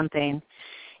over something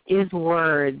is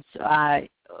words.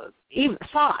 Even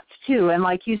thoughts too, and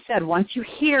like you said, once you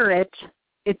hear it,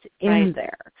 it's in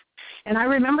there. And I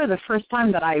remember the first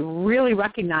time that I really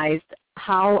recognized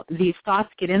how these thoughts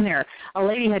get in there. A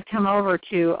lady had come over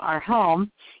to our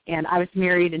home, and I was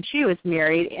married and she was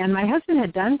married, and my husband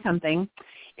had done something,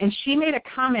 and she made a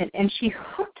comment, and she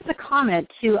hooked the comment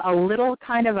to a little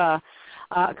kind of a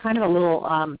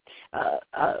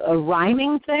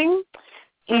rhyming thing.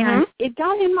 And it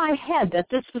got in my head that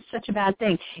this was such a bad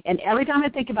thing. And every time I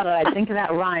think about it, I think of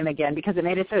that rhyme again because it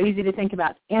made it so easy to think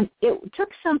about. And it took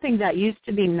something that used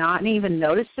to be not even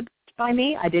noticed by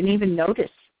me. I didn't even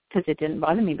notice because it didn't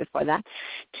bother me before that,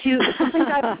 to something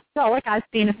that I felt like I was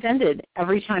being offended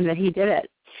every time that he did it.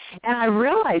 And I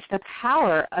realized the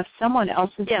power of someone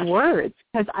else's words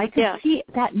because I could see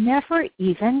that never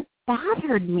even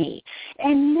bothered me.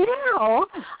 And now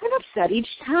I'm upset each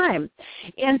time.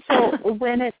 And so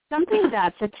when it's something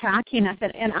that's attacking us,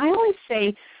 and I always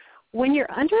say when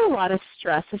you're under a lot of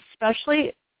stress,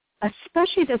 especially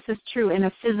this is true in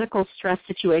a physical stress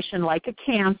situation like a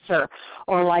cancer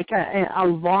or like a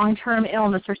long-term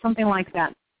illness or something like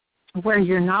that, where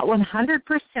you're not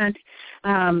 100%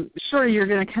 sure you're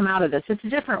going to come out of this. It's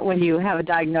different when you have a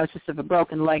diagnosis of a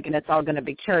broken leg and it's all going to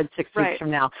be cured 6 weeks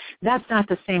from now. That's not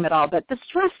the same at all. But the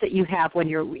stress that you have when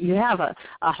you have a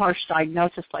harsh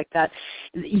diagnosis like that,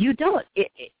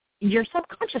 your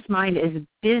subconscious mind is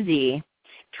busy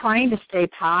trying to stay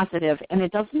positive, and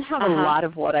it doesn't have a lot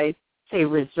of what I say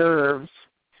reserves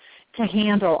to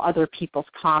handle other people's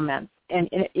comments. And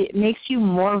it makes you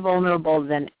more vulnerable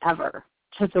than ever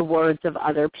to the words of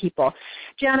other people.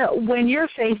 Jana, when you're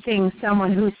facing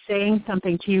someone who's saying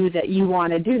something to you that you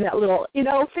want to do that little,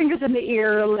 fingers in the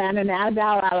ear,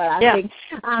 thing,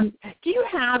 do you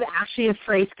have actually a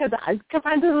phrase? Because this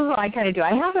is what I kind of do.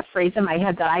 I have a phrase in my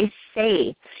head that I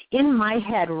say in my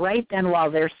head right then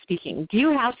while they're speaking. Do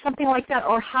you have something like that,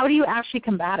 or how do you actually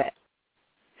combat it?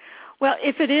 Well,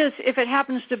 if it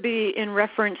happens to be in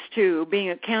reference to being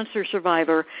a cancer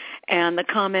survivor and the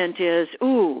comment is,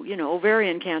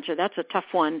 ovarian cancer, that's a tough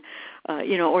one,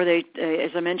 or they,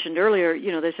 as I mentioned earlier,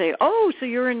 they say, oh, so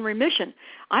you're in remission.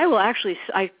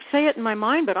 I say it in my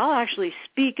mind, but I'll actually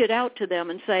speak it out to them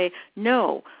and say,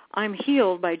 no, I'm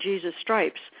healed by Jesus'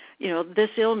 stripes. This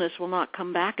illness will not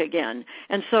come back again.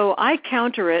 And so I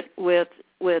counter it with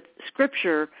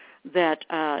Scripture that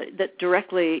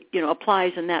directly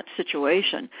applies in that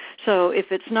situation. So if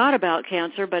it's not about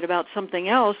cancer but about something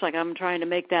else, like I'm trying to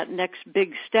make that next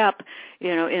big step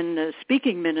in the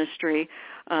speaking ministry,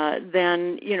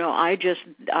 then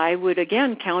I would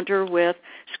again counter with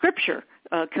Scripture.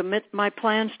 Commit my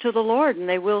plans to the Lord and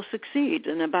they will succeed,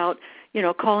 and about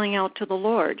calling out to the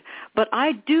Lord. But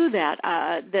I do that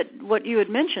what you had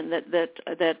mentioned,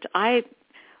 that I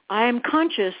am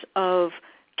conscious of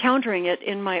countering it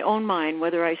in my own mind,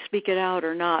 whether I speak it out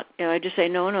or not. I just say,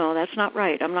 no, that's not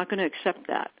right. I'm not going to accept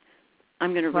that.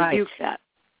 I'm going to rebuke that.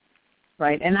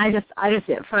 Right, and I just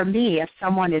for me, if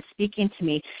someone is speaking to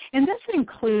me, and this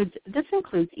includes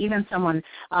even someone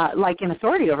like in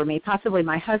authority over me, possibly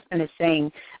my husband is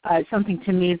saying something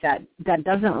to me that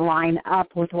doesn't line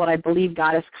up with what I believe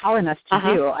God is calling us to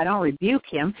do. I don't rebuke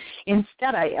him.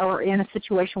 Instead, or in a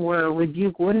situation where a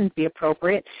rebuke wouldn't be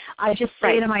appropriate, I just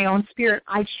say to my own spirit,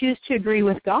 I choose to agree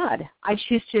with God. I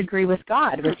choose to agree with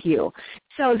God with you.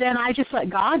 So then I just let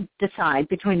God decide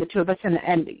between the two of us, and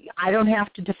I don't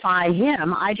have to defy him.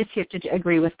 I just have to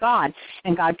agree with God,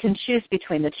 and God can choose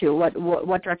between the two,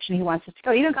 what direction he wants us to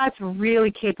go. God's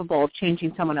really capable of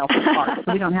changing someone else's heart,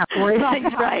 so we don't have to worry about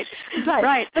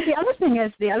that. But the other thing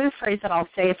is, the other phrase that I'll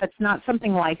say, if it's not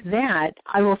something like that,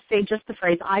 I will say just the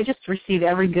phrase, I just receive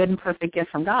every good and perfect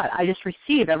gift from God. I just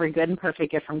receive every good and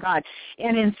perfect gift from God.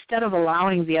 And instead of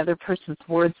allowing the other person's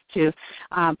words to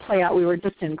play out, we were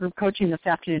just in group coaching this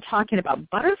afternoon talking about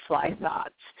butterfly thoughts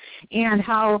and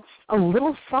how a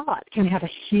little thought can have a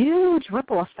huge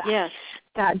ripple effect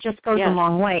that just goes a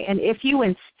long way. And if you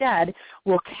instead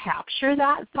will capture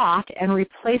that thought and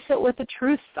replace it with a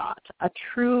true thought, a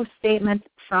true statement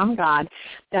from God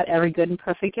that every good and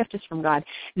perfect gift is from God,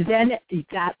 then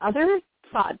that other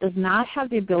thought does not have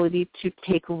the ability to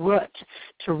take root,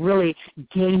 to really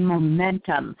gain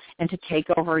momentum and to take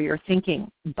over your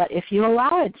thinking. But if you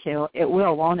allow it to, it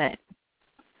will, won't it?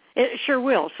 It sure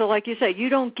will. So like you say, you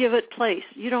don't give it place.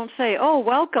 You don't say, oh,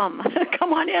 welcome,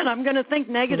 come on in. I'm going to think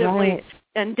negatively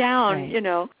and down,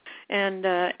 and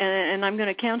I'm going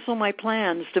to cancel my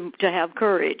plans to have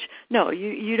courage. No,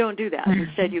 you don't do that.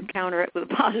 Instead, you counter it with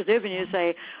a positive and you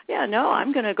say,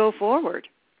 I'm going to go forward.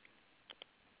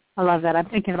 I love that. I'm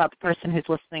thinking about the person who's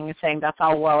listening and saying that's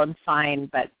all well and fine,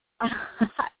 but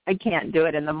I can't do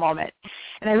it in the moment.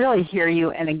 And I really hear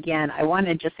you. And again, I want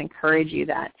to just encourage you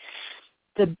that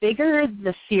the bigger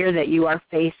the fear that you are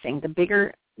facing, the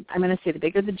bigger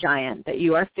the giant that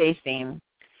you are facing,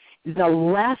 the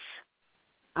less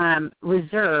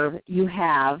reserve you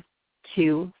have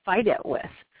to fight it with,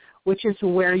 which is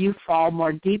where you fall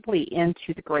more deeply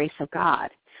into the grace of God.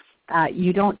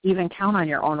 You don't even count on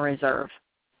your own reserve.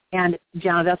 And,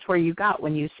 Jenna, that's where you got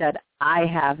when you said, I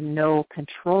have no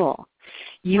control.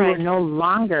 You right. were no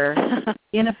longer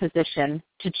in a position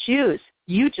to choose.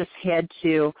 You just had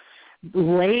to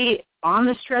lay on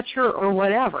the stretcher or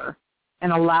whatever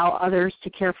and allow others to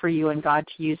care for you and God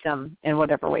to use them in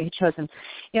whatever way He chose them.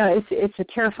 You know, it's a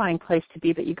terrifying place to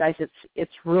be, but you guys,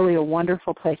 it's really a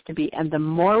wonderful place to be. And the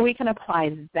more we can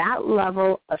apply that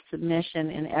level of submission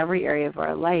in every area of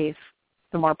our life,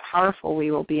 the more powerful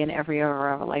we will be in every area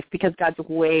of our life, because God's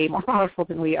way more powerful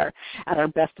than we are at our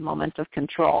best moment of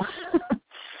control.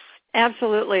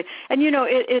 Absolutely. And, you know,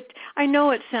 I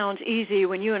know it sounds easy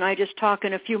when you and I just talk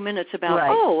in a few minutes about, right.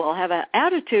 I'll have an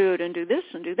attitude and do this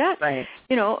and do that. Right.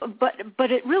 You know,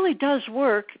 but it really does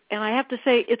work, and I have to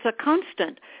say it's a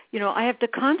constant. You know, I have to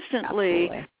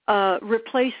constantly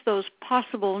replace those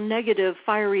possible negative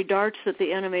fiery darts that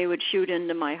the enemy would shoot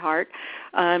into my heart,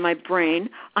 my brain.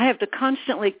 I have to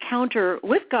constantly counter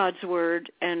with God's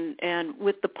word and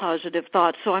with the positive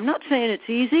thoughts. So I'm not saying it's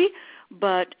easy,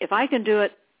 but if I can do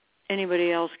it,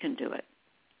 anybody else can do it.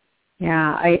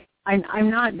 Yeah, I'm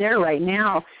not there right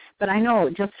now, but I know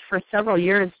just for several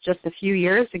years, just a few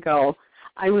years ago,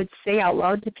 I would say out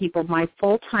loud to people, my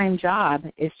full-time job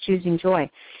is choosing joy.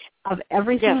 Of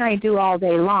everything I do all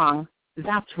day long,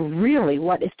 that's really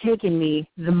what is taking me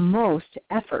the most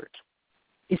effort,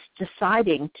 is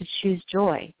deciding to choose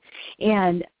joy.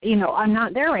 And, you know, I'm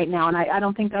not there right now, and I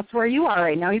don't think that's where you are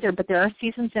right now either, but there are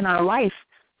seasons in our life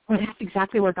where that's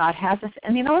exactly where God has us.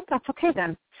 And you know what? That's okay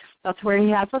then. That's where He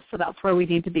has us, so that's where we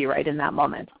need to be right in that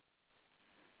moment.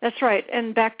 That's right.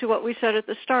 And back to what we said at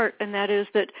the start, and that is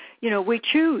that, you know, we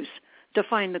choose to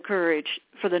find the courage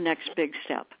for the next big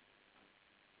step.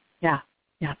 Yeah,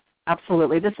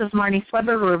 absolutely. This is Marnie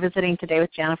Swedberg. We're visiting today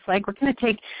with Jana Flagg. We're going to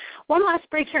take one last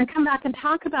break here and come back and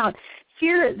talk about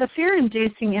the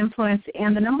fear-inducing influence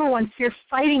and the number one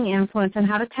fear-fighting influence and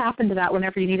how to tap into that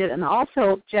whenever you need it. And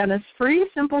also Jana's free,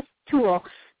 simple tool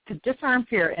to disarm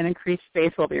fear and increase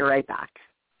faith. We'll be right back.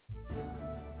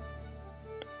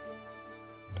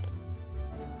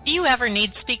 Do you ever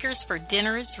need speakers for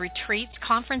dinners, retreats,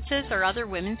 conferences, or other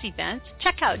women's events?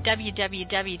 Check out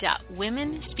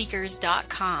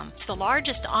www.womenspeakers.com. It's the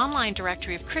largest online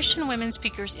directory of Christian women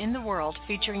speakers in the world,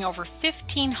 featuring over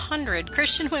 1,500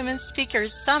 Christian women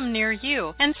speakers, some near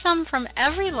you, and some from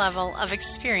every level of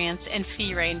experience and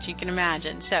fee range you can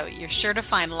imagine. So you're sure to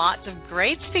find lots of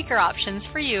great speaker options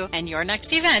for you and your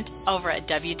next event over at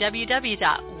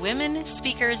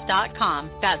www.womenspeakers.com.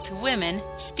 That's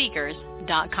womenspeakers.com.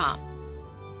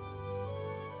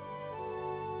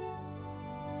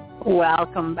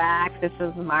 Welcome back. This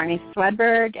is Marnie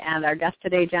Swedberg, and our guest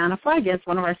today, Jana Flagg, is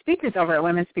one of our speakers over at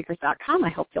womenspeakers.com. I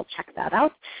hope you'll check that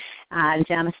out.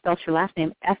 Jana spells her last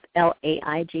name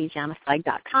F-L-A-I-G,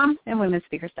 janaflagg.com, and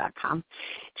womenspeakers.com.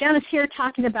 Jana's here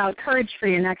talking about courage for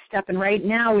your next step, and right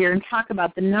now we're going to talk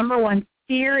about the number one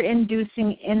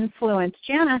fear-inducing influence.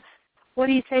 Jana, what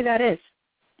do you say that is?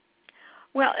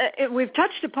 Well, we've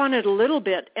touched upon it a little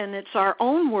bit, and it's our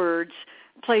own words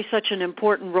play such an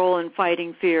important role in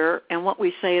fighting fear, and what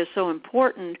we say is so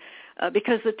important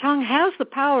because the tongue has the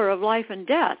power of life and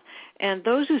death, and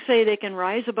those who say they can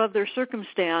rise above their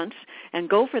circumstance and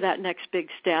go for that next big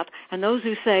step, and those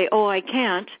who say, oh, I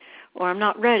can't, or I'm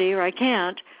not ready, or I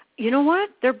can't, you know what?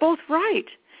 They're both right,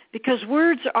 because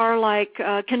words are like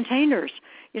containers.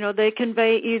 You know, they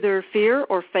convey either fear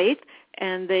or faith,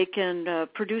 and they can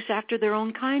produce after their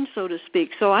own kind, so to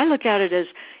speak. So I look at it as,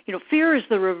 you know, fear is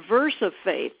the reverse of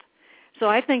faith. So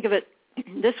I think of it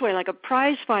this way, like a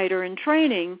prize fighter in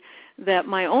training, that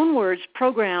my own words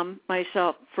program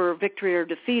myself for victory or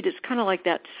defeat. It's kind of like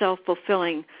that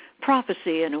self-fulfilling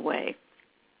prophecy in a way.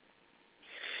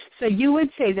 So you would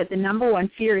say that the number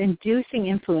one fear-inducing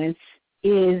influence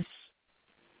is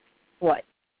what?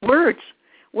 Words,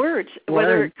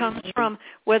 whether it comes from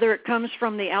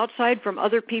the outside, from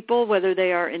other people, whether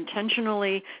they are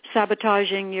intentionally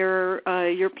sabotaging your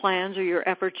plans or your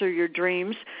efforts or your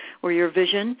dreams or your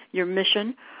vision, your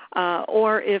mission,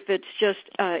 or if it's just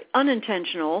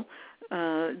unintentional,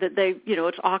 that they, you know,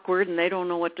 it's awkward and they don't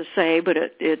know what to say, but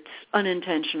it's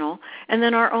unintentional, and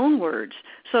then our own words.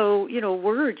 So, you know,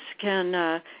 words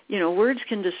can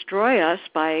destroy us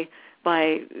by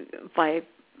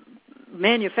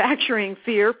manufacturing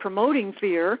fear, promoting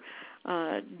fear,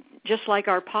 just like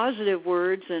our positive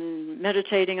words and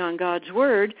meditating on God's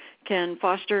Word can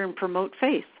foster and promote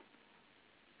faith.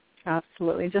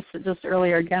 Absolutely. Just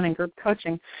earlier again in group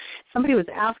coaching, somebody was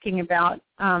asking about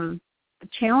the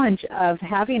challenge of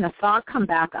having a thought come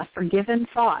back, a forgiven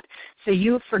thought. So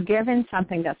you've forgiven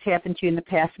something that's happened to you in the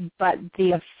past, but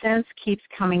the offense keeps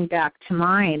coming back to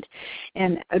mind.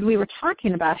 And we were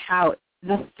talking about how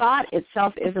the thought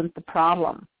itself isn't the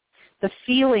problem. The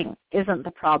feeling isn't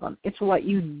the problem. It's what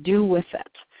you do with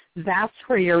it. That's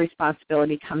where your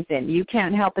responsibility comes in. You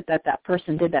can't help it that that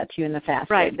person did that to you in the past.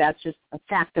 Right. That's just a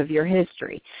fact of your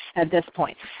history at this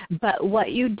point. But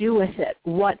what you do with it,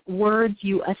 what words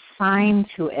you assign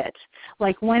to it,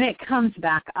 like when it comes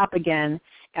back up again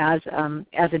as an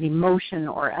emotion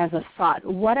or as a thought,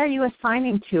 what are you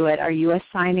assigning to it? Are you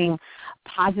assigning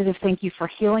positive, thank you for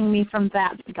healing me from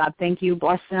that, God, thank you,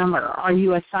 bless them, or are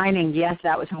you assigning, yes,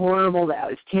 that was horrible, that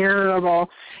was terrible?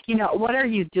 You know, what are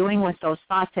you doing with those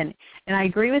thoughts? And I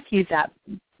agree with you that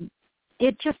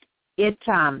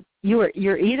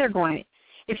you're either going,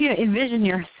 if you envision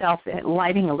yourself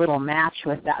lighting a little match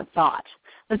with that thought,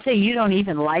 let's say you don't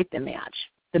even light the match.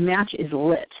 The match is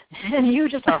lit, and you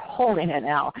just are holding it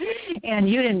now, and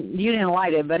you didn't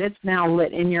light it, but it's now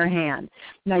lit in your hand.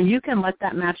 Now you can let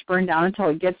that match burn down until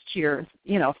it gets to your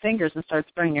fingers and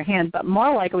starts burning your hand. But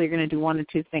more likely, you're going to do one of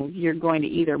two things. You're going to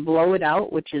either blow it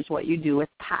out, which is what you do with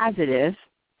positive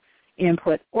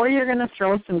input, or you're going to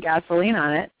throw some gasoline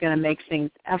on it. Going to make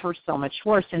things ever so much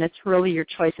worse, and it's really your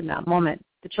choice in that moment.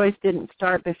 The choice didn't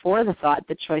start before the thought.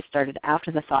 The choice started after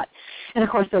the thought. And, of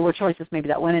course, there were choices maybe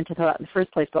that went into thought in the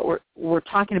first place, but we're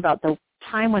talking about the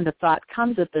time when the thought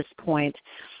comes at this point.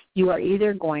 You are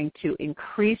either going to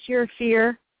increase your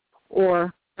fear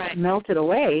or melt it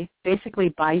away, basically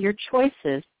by your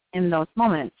choices in those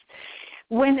moments.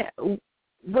 When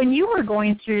you were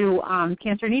going through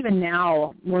cancer, and even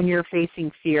now when you're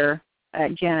facing fear,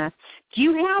 Jenna, do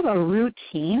you have a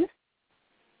routine?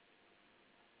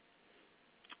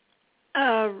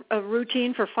 A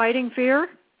routine for fighting fear?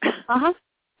 Uh-huh.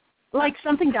 Like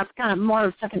something that's kind of more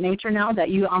of second nature now, that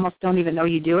you almost don't even know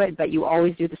you do it, but you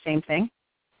always do the same thing?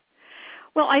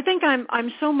 Well, I think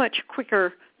I'm so much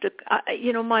quicker to,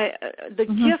 the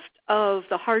gift of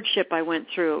the hardship I went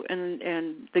through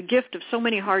and the gift of so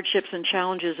many hardships and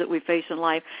challenges that we face in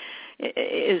life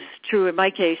is true in my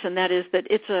case, and that is that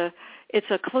it's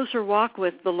a closer walk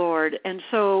with the Lord. And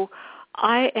so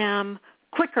I am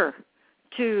quicker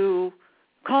to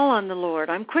call on the Lord.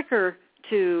 I'm quicker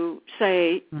to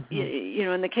say,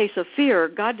 in the case of fear,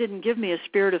 God didn't give me a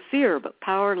spirit of fear, but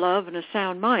power, love, and a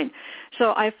sound mind.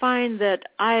 So I find that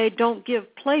I don't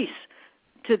give place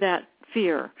to that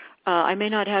fear. I may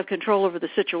not have control over the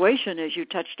situation, as you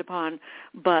touched upon,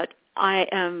 but I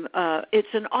am, it's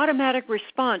an automatic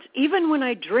response. Even when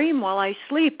I dream while I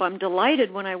sleep, I'm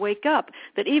delighted when I wake up,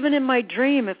 that even in my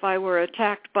dream, if I were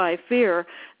attacked by fear,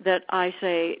 that I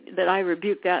say, that I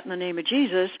rebuke that in the name of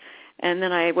Jesus, and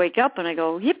then I wake up and I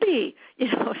go, yippee!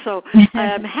 So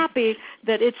I'm happy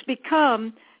that it's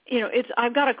become,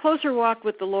 I've got a closer walk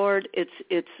with the Lord.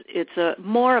 It's a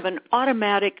more of an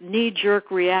automatic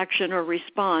knee-jerk reaction or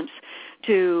response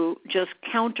to just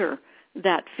counter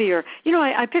that fear.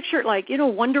 I picture it like,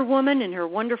 Wonder Woman in her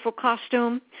wonderful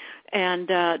costume, and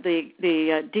the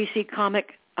DC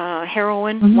comic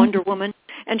heroine, Wonder Woman,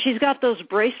 and she's got those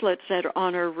bracelets that are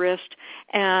on her wrist,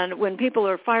 and when people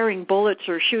are firing bullets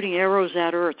or shooting arrows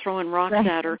at her or throwing rocks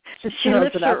at her, she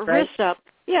lifts her wrist up.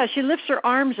 Yeah, she lifts her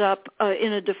arms up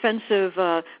in a defensive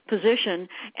position,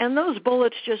 and those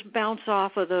bullets just bounce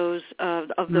off of those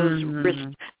wrist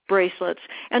bracelets.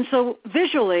 And so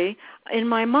visually, in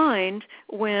my mind,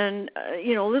 when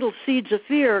little seeds of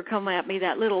fear come at me,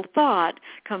 that little thought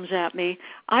comes at me,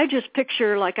 I just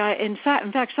picture in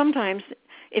fact, sometimes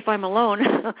if I'm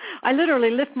alone, I literally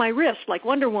lift my wrist like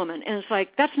Wonder Woman, and it's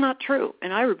like, that's not true,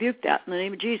 and I rebuke that in the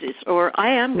name of Jesus, or I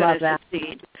am going to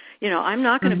succeed. I'm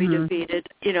not going to be defeated,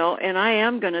 and I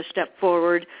am going to step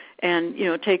forward and,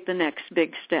 take the next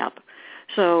big step.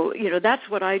 So, that's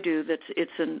what I do.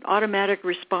 It's an automatic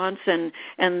response, and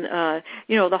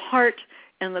the heart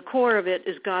and the core of it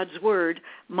is God's Word.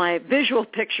 My visual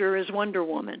picture is Wonder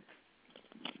Woman.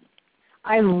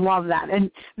 I love that.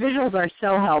 And visuals are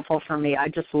so helpful for me. I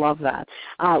just love that.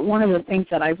 One of the things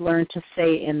that I've learned to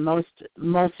say in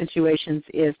most situations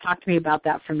is, talk to me about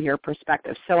that from your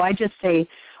perspective. So I just say,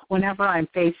 whenever I'm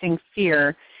facing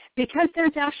fear, because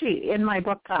there's actually, in my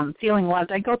book, Feeling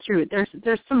Loved, I go through,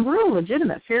 there's some real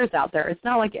legitimate fears out there. It's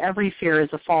not like every fear is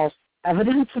a false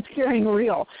evidence of fearing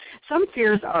real. Some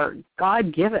fears are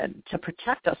God-given to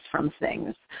protect us from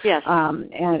things. Yes.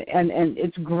 And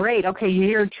it's great. Okay, you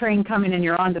hear a train coming and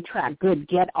you're on the track. Good,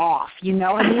 get off. This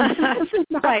is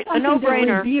not right, a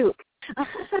no-brainer. You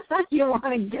want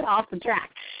to get off the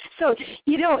track. So,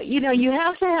 you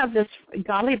have to have this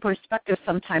godly perspective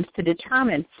sometimes to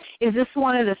determine, is this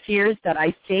one of the fears that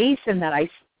I face and that I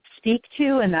speak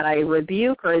to and that I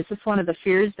rebuke, or is this one of the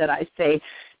fears that I say,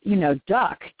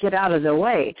 duck, get out of the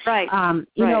way? Right.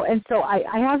 And so I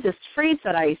have this phrase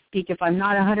that I speak if I'm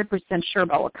not 100% sure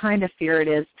about what kind of fear it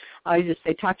is. I just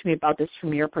say, talk to me about this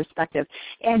from your perspective.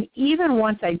 And even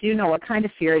once I do know what kind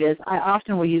of fear it is, I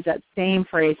often will use that same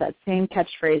phrase, that same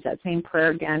catchphrase, that same prayer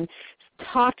again.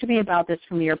 Talk to me about this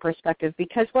from your perspective,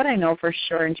 because what I know for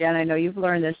sure, and Jen, I know you've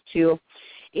learned this too,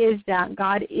 is that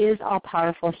God is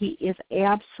all-powerful. He is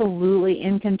absolutely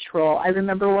in control. I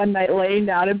remember one night laying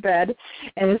down in bed,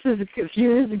 and this was a few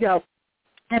years ago,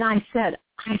 and I said,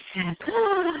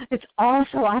 it's all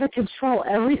so out of control.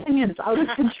 Everything is out of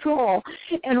control.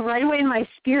 And right away in my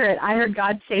spirit, I heard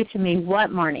God say to me,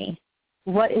 what, Marnie?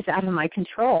 What is out of my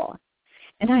control?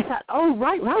 And I thought, oh,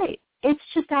 right. It's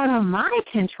just out of my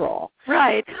control.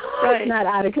 Right. It's not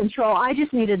out of control. I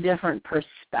just need a different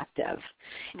perspective.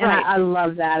 And right. I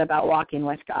love that about walking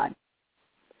with God.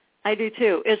 I do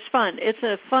too. It's fun. It's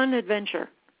a fun adventure.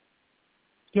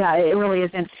 Yeah, it really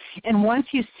is. And once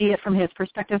you see it from his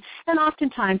perspective, and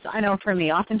oftentimes, I know for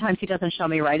me, oftentimes he doesn't show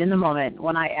me right in the moment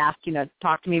when I ask,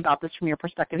 talk to me about this from your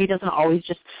perspective. He doesn't always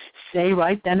just say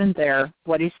right then and there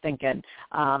what he's thinking.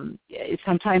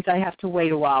 Sometimes I have to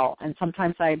wait a while, and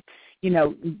sometimes I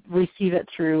receive it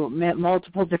through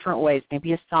multiple different ways.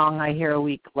 Maybe a song I hear a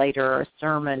week later, or a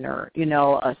sermon, or,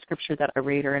 a scripture that I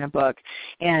read, or in a book.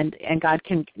 And God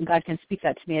can speak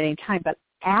that to me at any time. But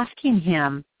asking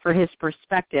him for his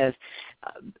perspective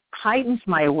heightens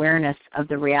my awareness of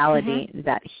the reality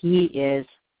that he is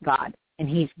God, and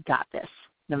he's got this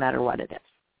no matter what it is.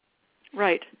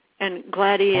 Right, and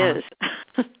glad he is.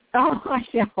 Oh, I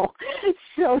know.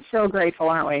 So grateful,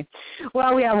 aren't we?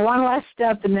 Well, we have one last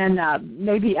step, and then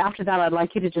maybe after that I'd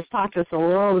like you to just talk to us a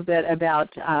little bit about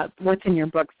what's in your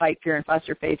book, Fight Fear and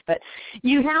Foster Faith. But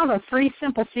you have a free,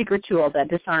 simple secret tool that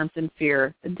disarms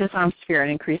fear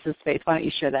and increases faith. Why don't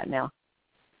you share that now?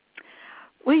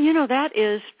 Well, that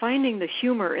is finding the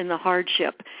humor in the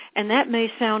hardship. And that may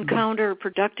sound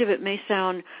counterproductive. It may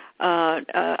sound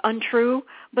untrue,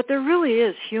 but there really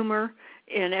is humor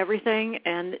in everything,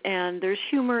 and there's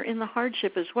humor in the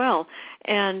hardship as well.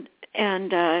 And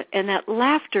that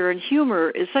laughter and humor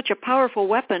is such a powerful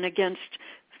weapon against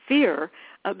fear,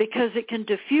 because it can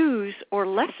diffuse or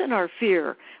lessen our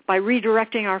fear by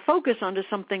redirecting our focus onto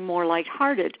something more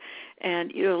lighthearted.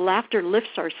 And laughter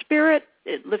lifts our spirit,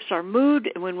 it lifts our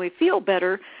mood, and when we feel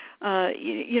better,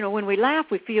 when we laugh,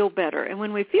 we feel better. And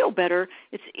when we feel better,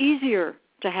 it's easier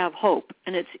to have hope,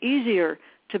 and it's easier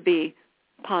to be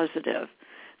positive.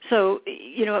 So,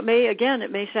 it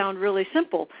may sound really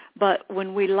simple, but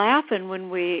when we laugh and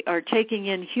when we are taking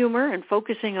in humor and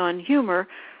focusing on humor,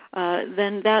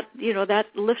 then that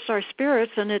lifts our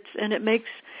spirits, and it makes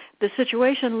the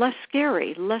situation less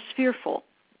scary, less fearful.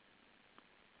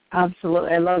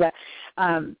 Absolutely. I love that.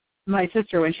 My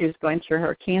sister, when she was going through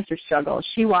her cancer struggle,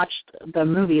 she watched the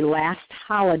movie Last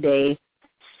Holiday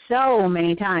so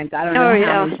many times. I don't know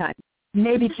how many times.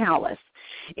 Maybe countless.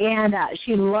 And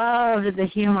she loved the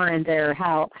humor in there,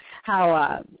 how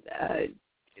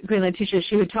Queen Latisha,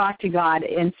 she would talk to God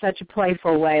in such a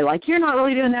playful way, like, you're not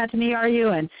really doing that to me, are you?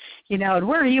 And, and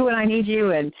where are you when I need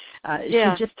you? And she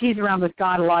just teased around with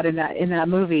God a lot in that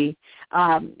movie.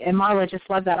 And Marla just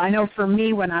loved that. I know for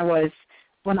me, when I was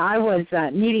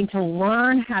needing to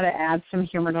learn how to add some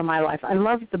humor to my life, I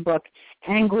loved the book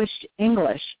English,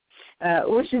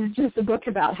 which is just a book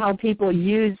about how people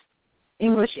use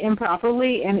English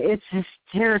improperly, and it's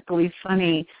hysterically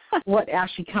funny what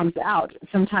actually comes out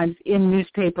sometimes in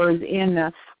newspapers,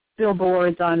 in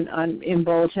billboards, in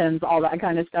bulletins, all that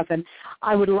kind of stuff. And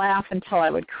I would laugh until I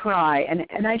would cry,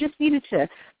 and I just needed to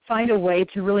find a way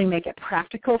to really make it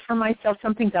practical for myself,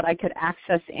 something that I could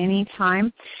access any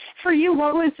time. For you,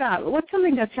 what's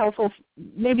something that's helpful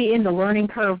maybe in the learning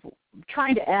curve,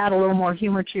 trying to add a little more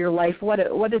humor to your life? What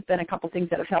has been a couple things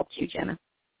that have helped you, Jenna?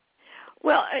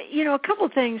 Well, a couple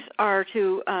of things are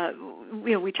to,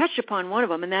 we touched upon one of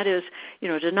them, and that is,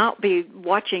 to not be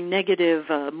watching negative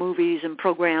movies and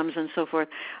programs and so forth,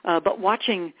 but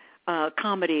watching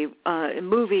comedy,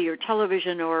 movie or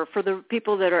television, or for the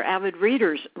people that are avid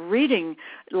readers, reading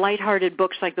lighthearted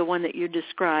books like the one that you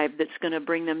described that's going to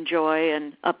bring them joy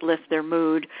and uplift their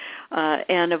mood,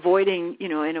 and avoiding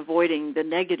the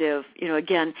negative,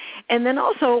 again. And then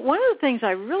also, one of the things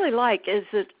I really like is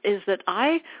that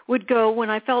I would go, when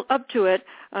I felt up to it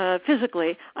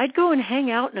physically, I'd go and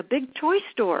hang out in a big toy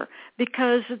store,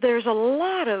 because there's a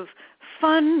lot of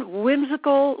fun,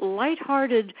 whimsical,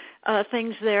 lighthearted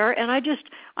things there, and I just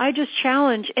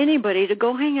challenge anybody to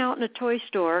go hang out in a toy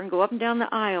store and go up and down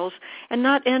the aisles and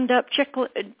not end up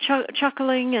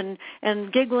chuckling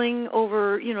and giggling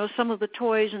over, some of the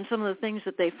toys and some of the things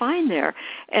that they find there.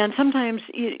 And sometimes,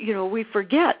 we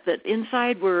forget that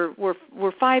inside we're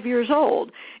 5 years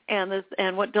old,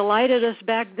 and what delighted us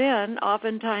back then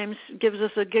oftentimes gives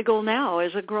us a giggle now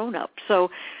as a grown-up. So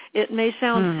it may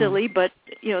sound silly, but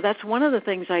that's one of the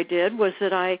things I did was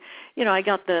that I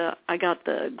got the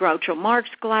Groucho Marx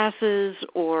glasses,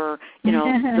 or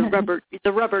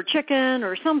the rubber chicken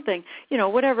or something,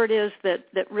 whatever it is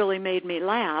that really made me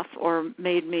laugh or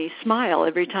made me smile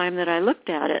every time that I looked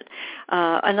at it.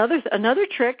 Another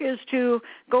trick is to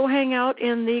go hang out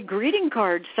in the greeting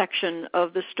card section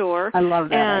of the store. I love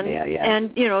that idea. Yeah.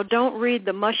 And don't read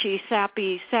the mushy,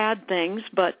 sappy, sad things,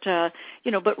 but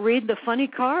read the funny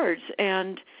cards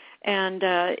and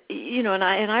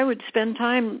I would spend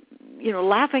time,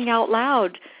 laughing out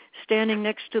loud, standing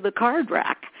next to the card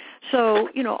rack. So,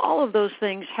 all of those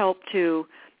things help to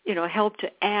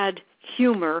add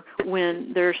humor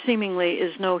when there seemingly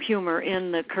is no humor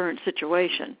in the current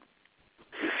situation.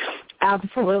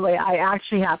 Absolutely.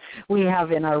 We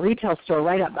have in our retail store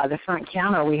right up by the front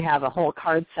counter, we have a whole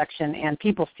card section, and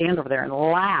people stand over there and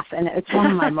laugh. And it's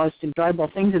one of my most enjoyable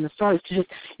things in the store is to just,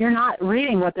 you're not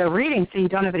reading what they're reading, so you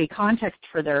don't have any context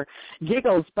for their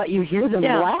giggles, but you hear them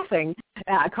laughing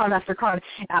card after card.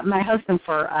 My husband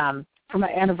for our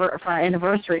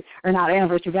anniversary, or not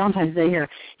anniversary, Valentine's Day here,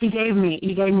 he gave me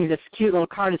this cute little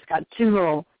card. It's got two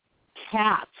little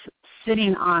cats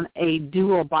sitting on a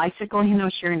dual bicycle,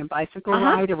 sharing a bicycle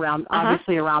ride around,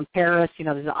 obviously around Paris.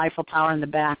 There's the Eiffel Tower in the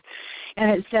back. And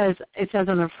it says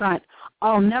on the front,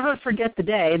 "I'll never forget the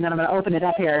day," and then I'm going to open it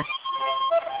up here.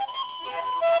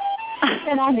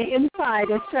 And on the inside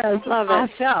it says, "I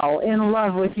fell in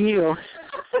love with you."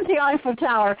 The Eiffel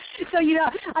Tower. So, you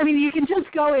can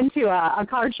just go into a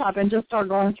card shop and just start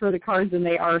going through the cards, and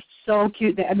they are so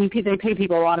cute. They pay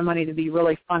people a lot of money to be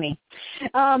really funny.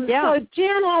 So,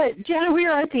 Jana, we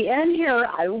are at the end here.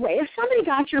 If somebody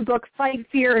got your book, Fight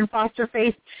Fear and Foster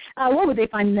Faith, what would they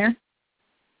find in there?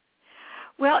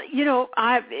 Well,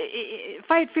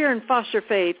 Fight Fear and Foster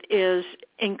Faith is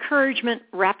encouragement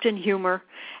wrapped in humor,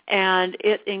 and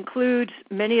it includes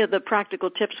many of the practical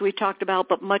tips we talked about,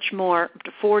 but much more,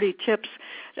 40 tips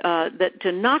that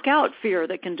to knock out fear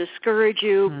that can discourage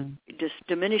you, just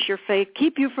diminish your faith,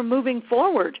 keep you from moving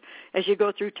forward as you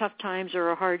go through tough times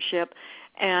or a hardship.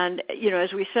 And,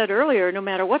 as we said earlier, no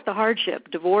matter what the hardship,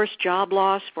 divorce, job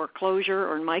loss, foreclosure,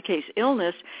 or in my case,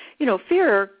 illness,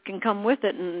 fear can come with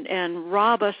it and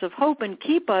rob us of hope and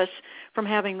keep us from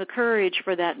having the courage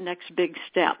for that next big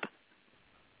step.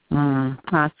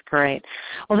 That's great.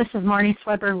 Well, this is Marnie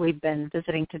Swedberg. We've been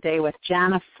visiting today with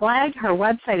Jana Flagg. Her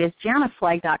website is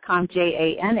janaflagg.com,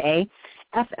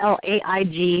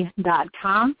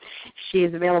 JANAFLAIG.com. She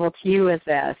is available to you as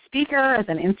a speaker, as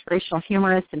an inspirational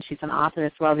humorist, and she's an author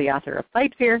as well, the author of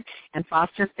Fight Fear and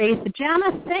Foster Faith.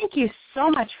 Jana, thank you so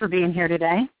much for being here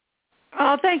today.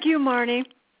 Oh, thank you, Marnie.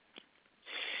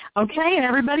 Okay, and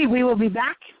everybody, we will be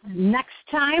back next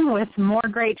time with more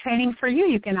great training for you.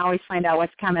 You can always find out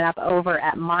what's coming up over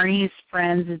at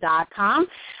marniesfriends.com.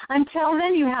 Until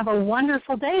then, you have a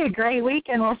wonderful day, a great week,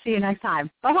 and we'll see you next time.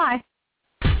 Bye-bye.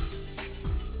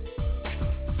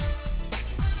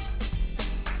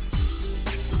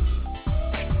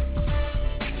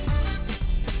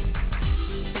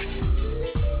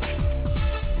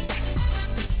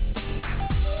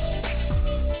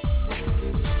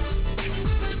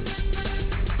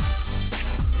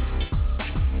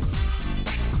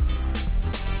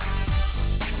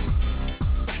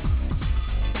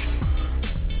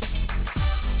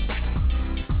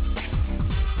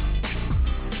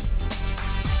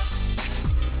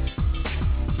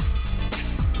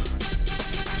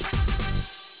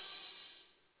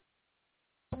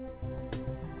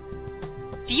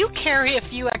 Do you carry a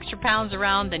few extra pounds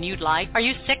around than you'd like? Are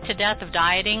you sick to death of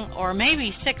dieting, or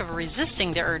maybe sick of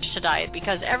resisting the urge to diet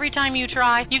because every time you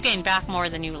try, you gain back more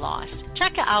than you lost?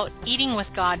 Check out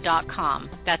eatingwithgod.com.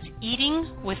 That's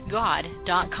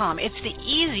eatingwithgod.com. It's the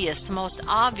easiest, most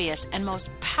obvious, and most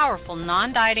powerful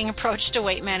non-dieting approach to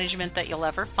weight management that you'll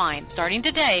ever find. Starting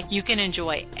today, you can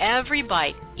enjoy every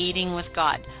bite eating with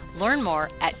God. Learn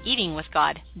more at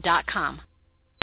eatingwithgod.com.